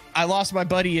 Disappointed that I lost my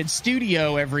buddy in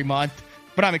studio every month,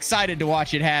 but I'm excited to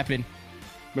watch it happen.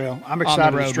 Well, I'm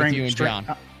excited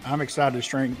John. I'm excited to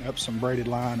string up some braided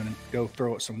line and go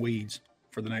throw at some weeds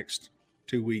for the next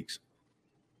 2 weeks.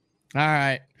 All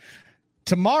right.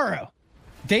 Tomorrow,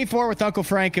 day 4 with Uncle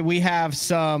Frank, and we have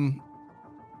some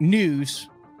news,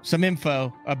 some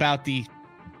info about the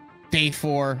day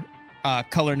 4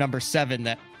 color number 7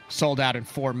 that sold out in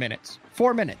 4 minutes.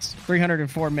 4 minutes,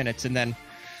 304 minutes. And then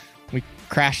we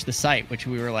crashed the site, which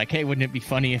we were like, hey, wouldn't it be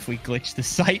funny if we glitched the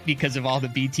site because of all the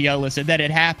BTL lists? And then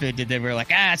it happened. And then we were like,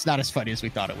 it's not as funny as we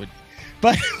thought it would.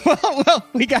 But, well,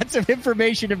 we got some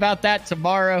information about that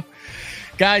tomorrow.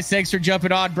 Guys, thanks for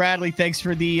jumping on. Bradley, thanks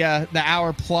for the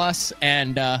hour plus.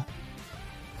 And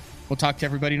we'll talk to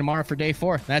everybody tomorrow for day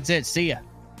 4. That's it. See ya.